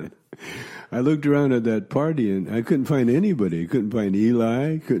on. I looked around at that party and I couldn't find anybody. I couldn't find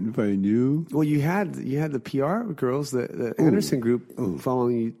Eli. Couldn't find you. Well, you had the PR girls, the Anderson group,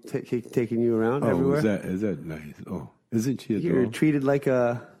 following you, taking you around everywhere. Is that nice? Oh, isn't she a You're doll? treated like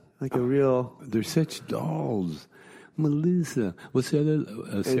a real. They're such dolls. Melissa. What's the other?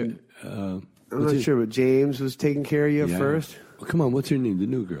 I'm not sure, but James was taking care of you at first. Well, come on, what's her name? The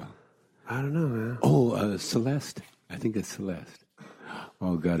new girl. I don't know, man. Oh, Celeste. I think it's Celeste.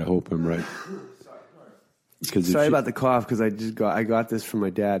 Oh God, I hope I'm right. Sorry about the cough, because I got this from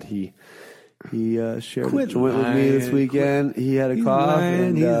my dad. He shared a joint with me this weekend. He had a cough,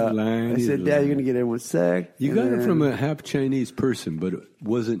 and I said, "Dad, you're going to get everyone sick." You got it from a half Chinese person, but it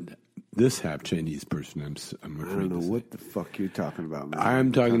wasn't this half Chinese person. I'm afraid. I don't know what the fuck you're talking about, man.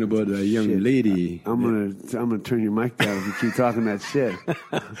 I'm talking about a young lady. I'm gonna turn your mic down if you keep talking that shit.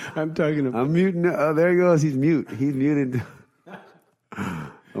 I'm talking about. I'm muting. Oh, there he goes. He's mute. He's muted.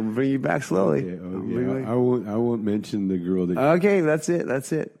 I'm gonna bring you back slowly. Okay. I won't mention the girl that. Okay, that's it.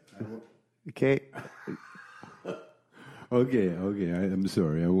 Okay. Okay. I'm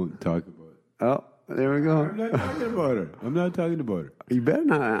sorry. I won't talk about it. Oh, there we go. I'm not talking about her. You better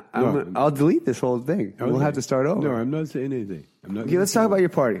not. I'll delete this whole thing. Okay. We'll have to start over. No, I'm not saying anything. Okay, let's talk about your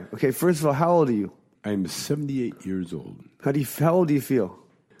party. Okay, first of all, how old are you? I'm 78 years old. How old do you feel?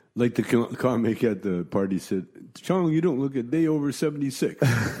 Like the comic at the party said, Chong, you don't look a day over 76.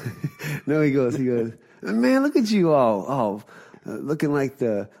 No, he goes, man, look at you all looking like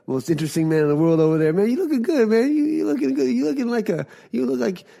the most interesting man in the world over there. Man, you looking good, man. You looking good. You look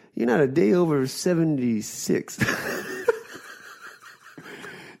like you're not a day over 76.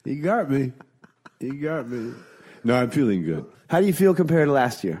 He got me. No, I'm feeling good. How do you feel compared to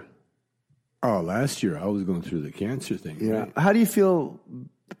last year? Oh, last year I was going through the cancer thing. Yeah. Right? How do you feel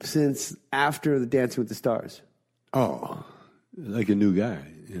since after the Dancing with the Stars? Oh, like a new guy.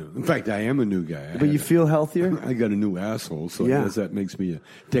 In fact, I am a new guy. But you feel healthier? I got a new asshole, so I guess that makes me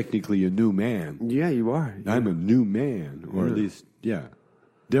technically a new man. Yeah, you are. Yeah. I'm a new man, or at least,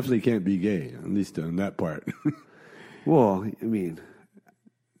 definitely can't be gay, at least on that part. Well, I mean,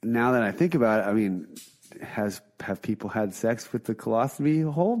 now that I think about it, have people had sex with the colostomy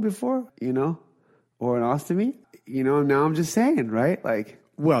hole before, or an ostomy? Now I'm just saying, right? Like,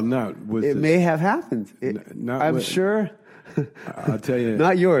 well, not with it may have happened. I'm sure. I'll tell you,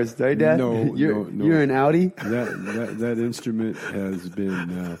 not yours, right, Dad? No, you're an Audi. That instrument has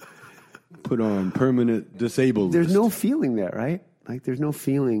been put on permanent disabled. There's no feeling there, right? Like there's no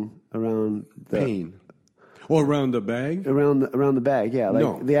feeling around the pain. Or around the bag? Around the bag, yeah.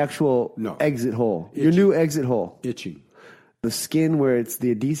 Like the actual exit hole. Itchy. Your new exit hole. Itchy. The skin where it's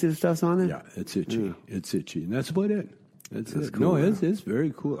the adhesive stuff's on it? Yeah, it's itchy. Yeah. It's itchy. And that's about it. That's it. Cool, it's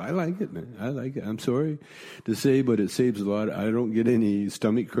very cool. I like it, man. I like it. I'm sorry to say, but it saves a lot. I don't get any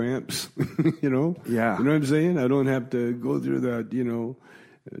stomach cramps, Yeah. You know what I'm saying? I don't have to go through that,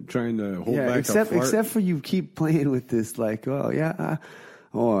 trying to hold back a fart. Except for you keep playing with this, like, I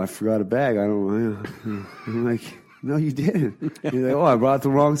forgot a bag. I don't. I'm like, no, you didn't. You're like, I brought the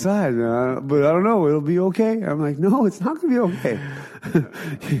wrong size, but I don't know. It'll be okay. I'm like, no, it's not gonna be okay.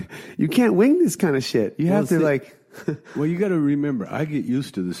 You can't wing this kind of shit. You have to Well, you got to remember, I get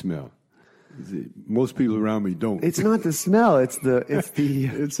used to the smell. Most people around me don't. It's not the smell. It's the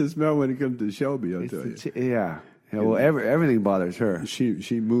it's the smell when it comes to Shelby. I'll tell you. Yeah. Well, everything bothers her.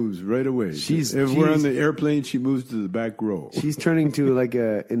 She moves right away. If we're on the airplane, she moves to the back row. She's turning to like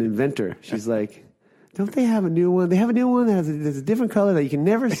an inventor. She's like, don't they have a new one? They have a new one that's a different color that you can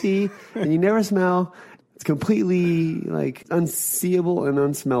never see and you never smell. It's completely like unseeable and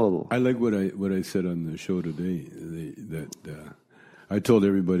unsmellable. I like what I said on the show today. That I told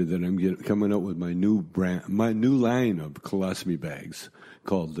everybody that I'm coming up with my new line of colostomy bags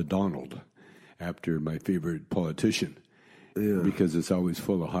called the Donald, after my favorite politician, because it's always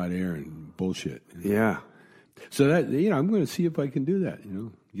full of hot air and bullshit. Yeah. So that I'm going to see if I can do that.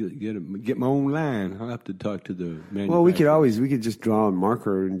 Get my own line. I'll have to talk to the manufacturer. Well, we could just draw a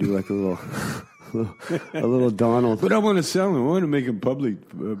marker and do like a little Donald. But I want to sell them. I want to make them public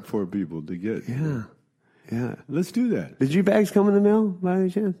for people to get. Yeah. Yeah. Let's do that. Did your bags come in the mail by any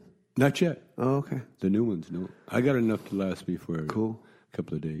chance? Not yet. Oh, okay. The new ones, no. I got enough to last me for a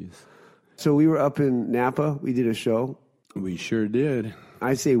couple of days. So we were up in Napa. We did a show. We sure did.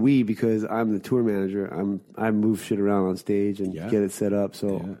 I say we because I'm the tour manager. I move shit around on stage and get it set up,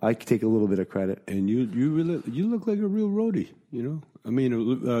 so I can take a little bit of credit. And you look like a real roadie, I mean,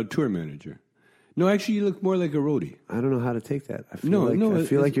 a tour manager. No, actually, you look more like a roadie. I don't know how to take that. I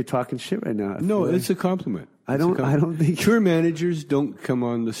feel like you're talking shit right now. It's a compliment. I don't think tour managers don't come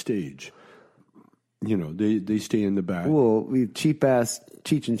on the stage. They stay in the back. Well, we cheap ass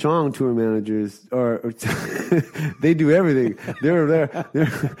Cheech and Chong tour managers or they do everything. They're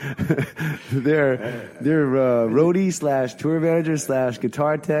roadie / tour manager /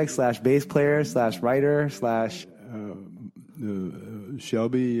 guitar tech / bass player / writer /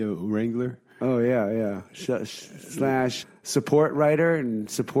 Shelby Wrangler. Oh yeah. / support writer and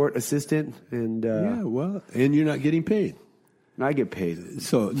support assistant and and you're not getting paid. I get paid.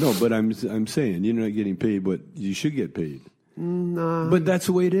 So no, but I'm saying you're not getting paid, but you should get paid. Nah. But that's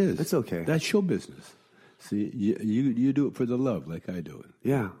the way it is. It's okay. That's show business. See, you do it for the love, like I do it.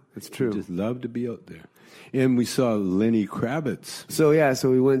 Yeah, that's true. You just love to be out there. And we saw Lenny Kravitz. So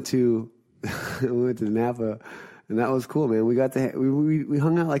we went to Napa, and that was cool, man. We got we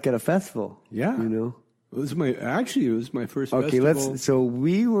hung out like at a festival. Yeah, It was my first. Okay, festival. So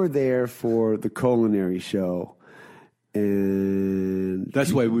we were there for the culinary show. And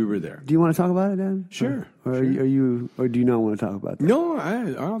that's why we were there. Do you want to talk about it, Dan? Sure. Or do you not want to talk about that? No,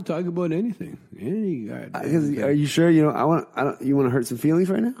 I'll talk about anything. Any guy. Are you sure? You want to hurt some feelings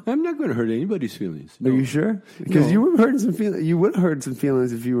right now? I'm not going to hurt anybody's feelings. No. Are you sure? Because you were hurting some feelings. You would have hurt some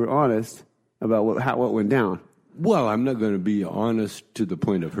feelings if you were honest about what went down. Well, I'm not going to be honest to the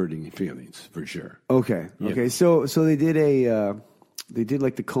point of hurting feelings for sure. Okay. Yeah. Okay. So they did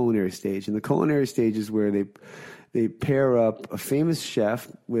like the culinary stage, and the culinary stage is where they pair up a famous chef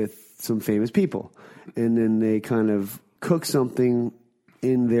with some famous people, and then they kind of cook something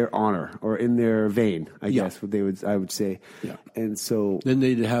in their honor or in their vein, I guess I would say. Yeah. And so then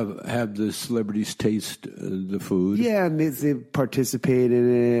they'd have the celebrities taste the food. Yeah, and they participate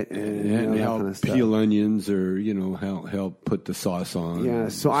in it and help kind of peel onions or help put the sauce on. Yeah.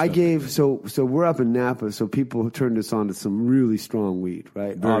 So I gave so we're up in Napa, so people turned us on to some really strong weed,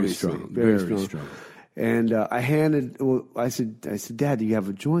 right? Very strong. And I said, Dad, do you have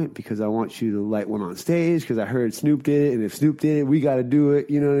a joint? Because I want you to light one on stage because I heard Snoop did it. And if Snoop did it, we got to do it.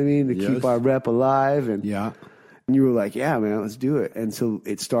 You know what I mean? To keep our rep alive. And you were like, yeah, man, let's do it. And so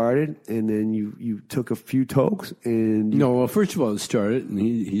it started. And then you took a few tokes. And first of all, it started. And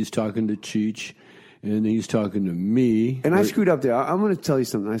he's talking to Cheech. And he's talking to me. And I screwed up there. I'm going to tell you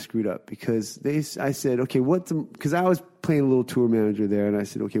something. I screwed up because I said, okay, because I was playing a little tour manager there. And I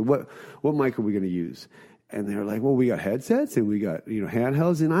said, okay, what mic are we going to use? And they were like, well, we got headsets and we got,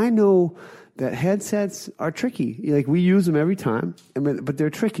 handhelds. And I know that headsets are tricky. Like we use them every time, but they're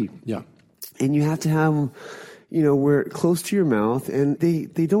tricky. Yeah. And you have to have them, where close to your mouth, and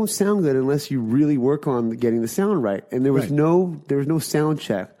they don't sound good unless you really work on getting the sound right. And there was no sound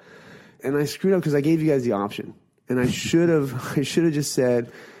check. And I screwed up because I gave you guys the option. And I should have just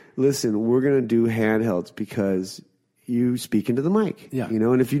said, listen, we're going to do handhelds because you speak into the mic. Yeah.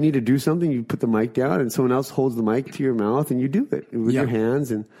 And if you need to do something, you put the mic down and someone else holds the mic to your mouth and you do it with your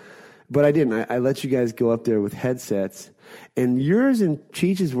hands. But I didn't. I let you guys go up there with headsets. And yours and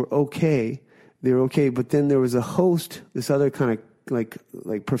Cheech's were okay. They were okay. But then there was a host, this other kind of like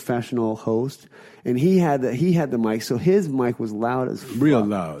professional host, and he had the mic, so his mic was loud as fuck. Real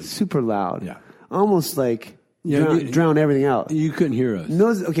loud, super loud, almost like drown everything out. You couldn't hear us. No,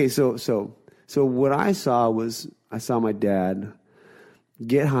 okay, so what I saw my dad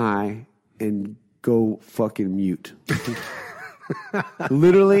get high and go fucking mute.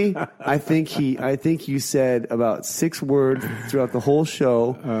 Literally, I think you said about 6 words throughout the whole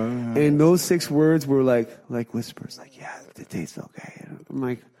show, and those 6 words were like whispers, like, yeah, it tastes okay. I'm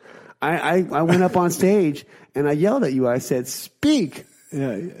like, I went up on stage and I yelled at you. I said, speak.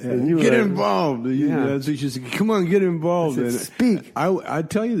 Yeah. And you get involved. That's what you said. Come on, get involved. I said, speak. I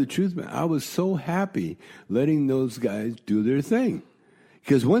tell you the truth, man. I was so happy letting those guys do their thing.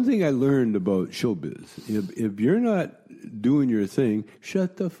 Because one thing I learned about showbiz, if you're not doing your thing,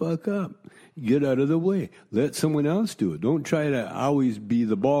 shut the fuck up. Get out of the way. Let someone else do it. Don't try to always be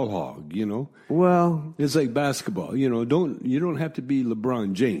the ball hog, you know? Well, it's like basketball, you know. You don't have to be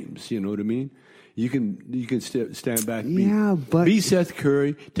LeBron James, you know what I mean? You can stand back. Be Seth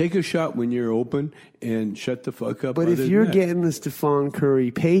Curry. Take a shot when you're open and shut the fuck up. But if you're getting the Stephon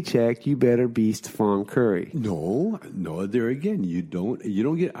Curry paycheck, you better be Stephon Curry. No. There again, you don't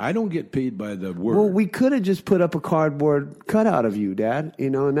get. I don't get paid by the word. Well, we could have just put up a cardboard cutout of you, Dad. You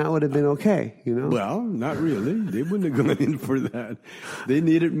know, and that would have been okay. You know. Well, not really. They wouldn't have gone in for that. They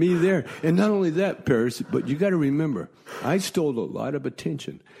needed me there, and not only that, Paris. But you got to remember, I stole a lot of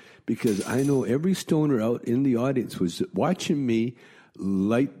attention. Because I know every stoner out in the audience was watching me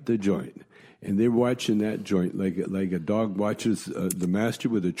light the joint. And they're watching that joint like a dog watches the master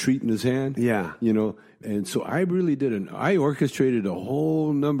with a treat in his hand. Yeah. You know, and so I really did I orchestrated a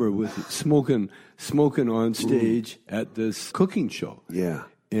whole number with smoking on stage at this cooking show. Yeah.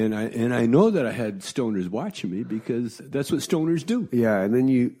 And I know that I had stoners watching me because that's what stoners do. Yeah, and then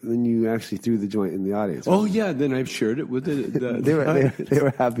you actually threw the joint in the audience. Oh yeah, then I've shared it with they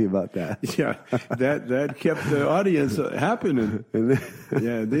were happy about that. Yeah, that kept the audience happening.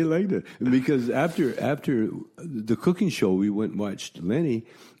 Yeah, they liked it because after the cooking show, we went and watched Lenny,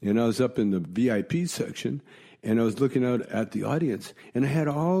 and I was up in the VIP section. And I was looking out at the audience, and I had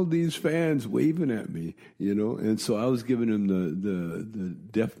all these fans waving at me, you know. And so I was giving them the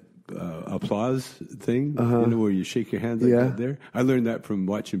deaf applause thing, you know, where you shake your hands like that. There, I learned that from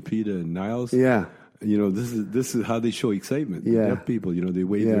watching Peter and Niles. Yeah, you know, this is how they show excitement. Yeah, deaf people, you know, they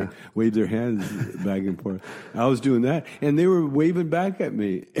wave their hands back and forth. I was doing that, and they were waving back at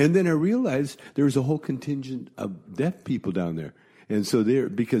me. And then I realized there was a whole contingent of deaf people down there. And so there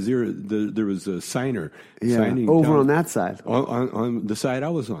was a signer signing over on that side, on the side I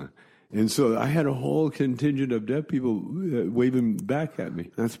was on, and so I had a whole contingent of deaf people waving back at me.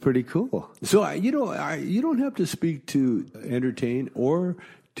 That's pretty cool. So you don't have to speak to entertain or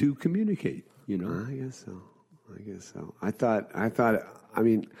to communicate. You know, I guess so. I thought. I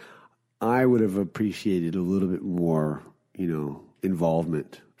mean, I would have appreciated a little bit more, you know,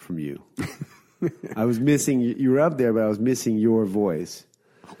 involvement from you. I was missing, you were up there, but I was missing your voice.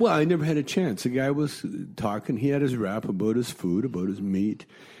 Well, I never had a chance. The guy was talking, he had his rap about his food, about his meat,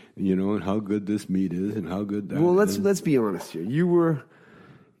 you know, and how good this meat is and how good that is. Well, let's be honest here. You were,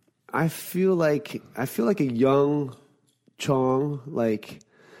 I feel like a young Chong, like,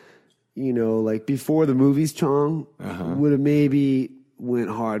 you know, like before the movies Chong would have maybe went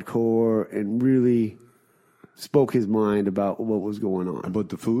hardcore and really spoke his mind about what was going on. About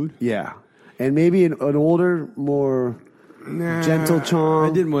the food? Yeah. And maybe an older, more gentle Chong.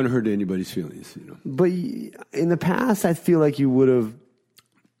 I didn't want to hurt anybody's feelings, you know. But in the past, I feel like you would have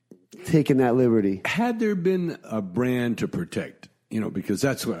taken that liberty. Had there been a brand to protect, you know, because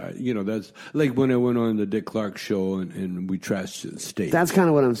that's what that's like when I went on the Dick Clark show and we trashed the state. That's kind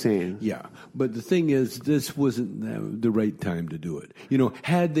of what I'm saying. Yeah, but the thing is, this wasn't the right time to do it. You know,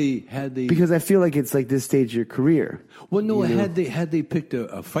 had they because I feel like it's like this stage of your career. Well, no, had they picked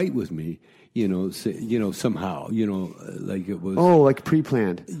a fight with me. You know, somehow, you know, like it was. Oh, like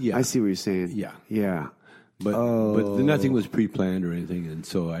pre-planned. Yeah, I see what you're saying. Yeah. But nothing was pre-planned or anything, and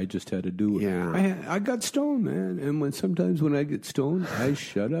so I just had to do it. Yeah. I got stoned, man, and sometimes when I get stoned, I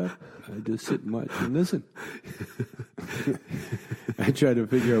shut up. I just sit and watch and listen. I try to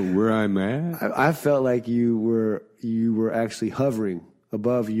figure out where I'm at. I felt like you were actually hovering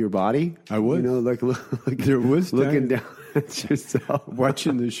above your body. I was. You know, like there was looking down at yourself,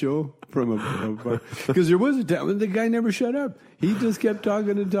 watching the show from a because there was a time when the guy never shut up. He just kept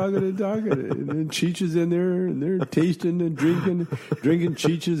talking and talking and talking, and then Cheech is in there and they're tasting and drinking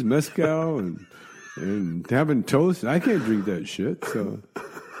Cheech's mezcal and having toast. I can't drink that shit, so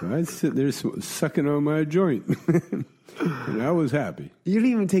I sit there sucking on my joint, and I was happy. You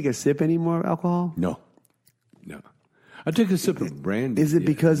didn't even take a sip anymore of alcohol? No. I took a sip of brandy. Is it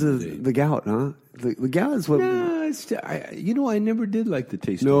because of the gout, huh? The gout is what... No, I never did like the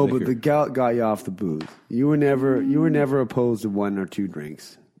taste of liquor. No, but the gout got you off the booze. You were never opposed to one or two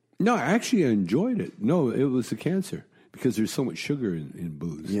drinks. No, actually I enjoyed it. No, it was the cancer because there's so much sugar in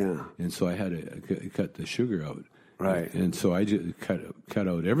booze. Yeah. And so I had to cut the sugar out. Right. And so I just cut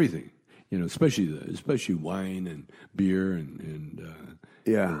out everything, you know, especially wine and beer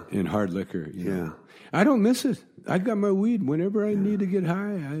and hard liquor. You know. I don't miss it. I got my weed whenever I need to get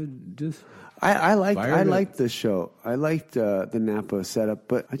high. I liked the show. I liked the Napa setup,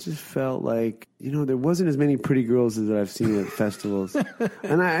 but I just felt like, there wasn't as many pretty girls as I've seen at festivals.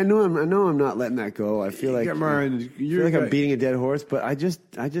 And I know I'm not letting that go. I feel like I'm beating a dead horse, but I just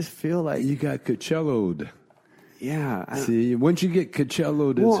feel like you got Coachella'd. Yeah. See, once you get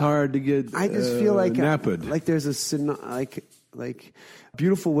Coachella'd, it's hard to get. I just feel like Napa'd. Like there's like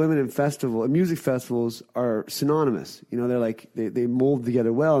beautiful women in music festivals are synonymous. They're like they mold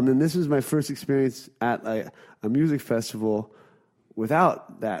together well. And then this was my first experience at a music festival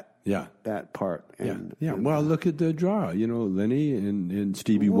without that part. And, Well, look at the draw. Lenny and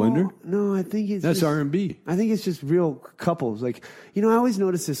Stevie Wonder. No, I think that's R&B. I think it's just real couples. Like I always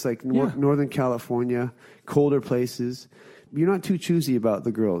notice this. Like Northern California, colder places. You're not too choosy about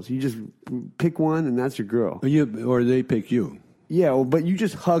the girls. You just pick one, and that's your girl. Or they pick you. Yeah, but you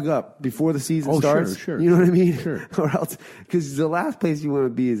just hug up before the season starts. Sure. You know what I mean? Sure. Or else, because the last place you want to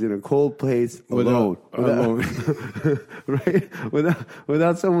be is in a cold place alone. Right?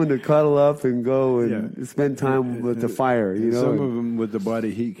 Without someone to cuddle up and go and spend time with the fire. Some of them with the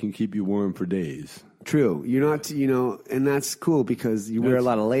body heat can keep you warm for days. True. You're not, and that's cool because you wear a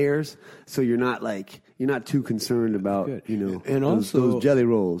lot of layers, so you're not too concerned about, and those jelly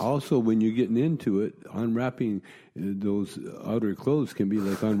rolls. Also, when you're getting into it, unwrapping those outer clothes can be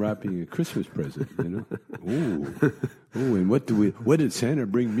like unwrapping a Christmas present, Ooh, and what did Santa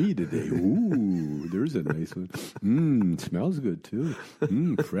bring me today? Ooh, there's a nice one. Smells good too.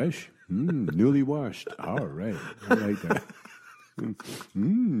 Fresh. Newly washed. All right. I like that.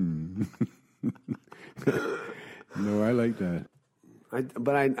 No, I like that.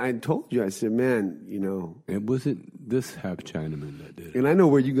 But I told you, I said, man, it wasn't this half Chinaman that did it. And I know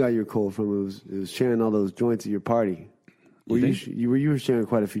where you got your cold from. It was sharing all those joints at your party. You were sharing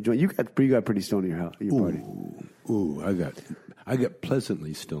quite a few joints. You got pretty stoned at your party. Ooh, I got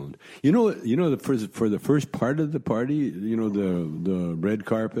pleasantly stoned. For the first part of the party, the red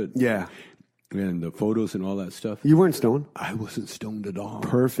carpet. Yeah. And the photos and all that stuff. You weren't stoned? I wasn't stoned at all.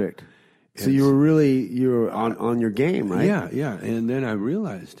 Perfect. So you were on your game, right? Yeah. And then I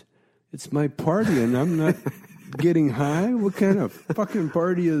realized it's my party and I'm not getting high. What kind of fucking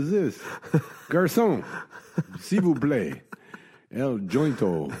party is this? Garçon, s'il vous plaît, el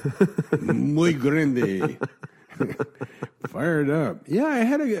jointo, muy grande. Fired up.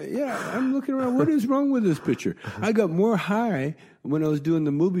 I'm looking around. What is wrong with this picture? I got more high when I was doing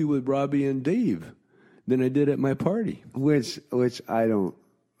the movie with Robbie and Dave than I did at my party. Which I don't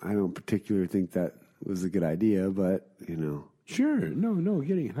particularly think that was a good idea, but Sure, no,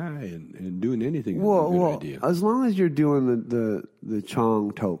 getting high and doing anything is a good idea. As long as you're doing the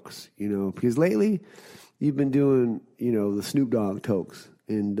Chong tokes, because lately you've been doing the Snoop Dogg tokes,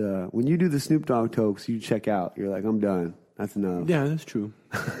 and when you do the Snoop Dogg tokes, you check out. You're like, I'm done. That's enough. Yeah, that's true.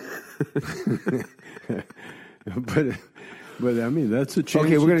 But I mean, that's a change.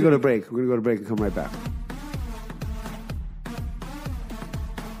 Okay, we're gonna go to break. We're gonna go to break and come right back.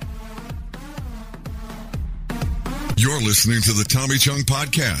 You're listening to the Tommy Chong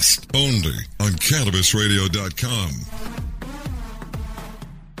Podcast, only on CannabisRadio.com.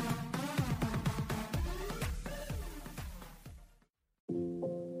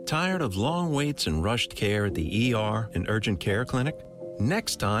 Tired of long waits and rushed care at the ER and urgent care clinic?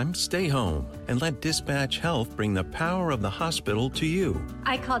 Next time, stay home and let Dispatch Health bring the power of the hospital to you.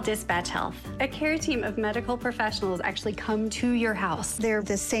 I call Dispatch Health. A care team of medical professionals actually come to your house. They're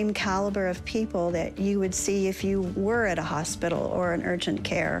the same caliber of people that you would see if you were at a hospital or an urgent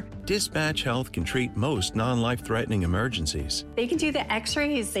care. Dispatch Health can treat most non-life-threatening emergencies. They can do the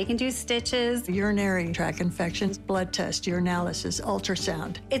x-rays, they can do stitches, urinary tract infections, blood test, urinalysis,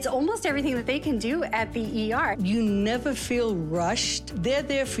 ultrasound. It's almost everything that they can do at the ER. You never feel rushed. They're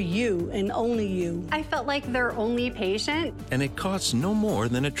there for you and only you. I felt like their only patient. And it costs no more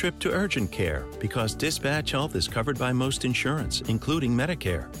than a trip to urgent care because Dispatch Health is covered by most insurance, including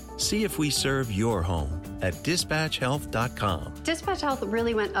Medicare. See if we serve your home at dispatchhealth.com. Dispatch Health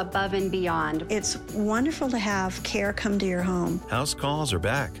really went above and beyond. It's wonderful to have care come to your home. House calls are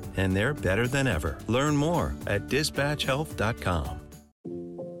back, and they're better than ever. Learn more at dispatchhealth.com.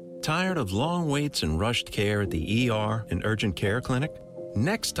 Tired of long waits and rushed care at the ER and urgent care clinic?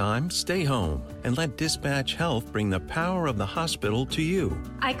 Next time, stay home and let Dispatch Health bring the power of the hospital to you.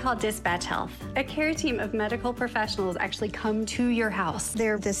 I call Dispatch Health. A care team of medical professionals actually come to your house.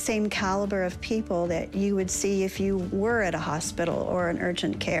 They're the same caliber of people that you would see if you were at a hospital or an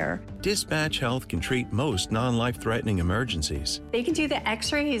urgent care. Dispatch Health can treat most non-life-threatening emergencies. They can do the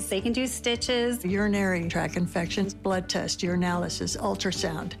x-rays, they can do stitches, urinary tract infections, blood test, urinalysis,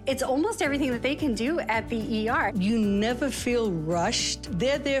 ultrasound. It's almost everything that they can do at the ER. You never feel rushed.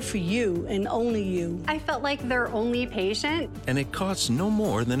 They're there for you and only you. I felt like their only patient. And it costs no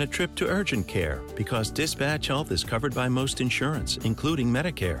more than a trip to urgent care because Dispatch Health is covered by most insurance, including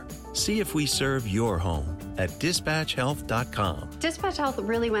Medicare. See if we serve your home at dispatchhealth.com. Dispatch Health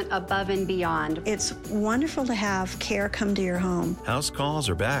really went above and beyond. It's wonderful to have care come to your home. House calls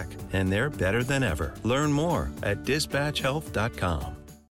are back, and they're better than ever. Learn more at dispatchhealth.com.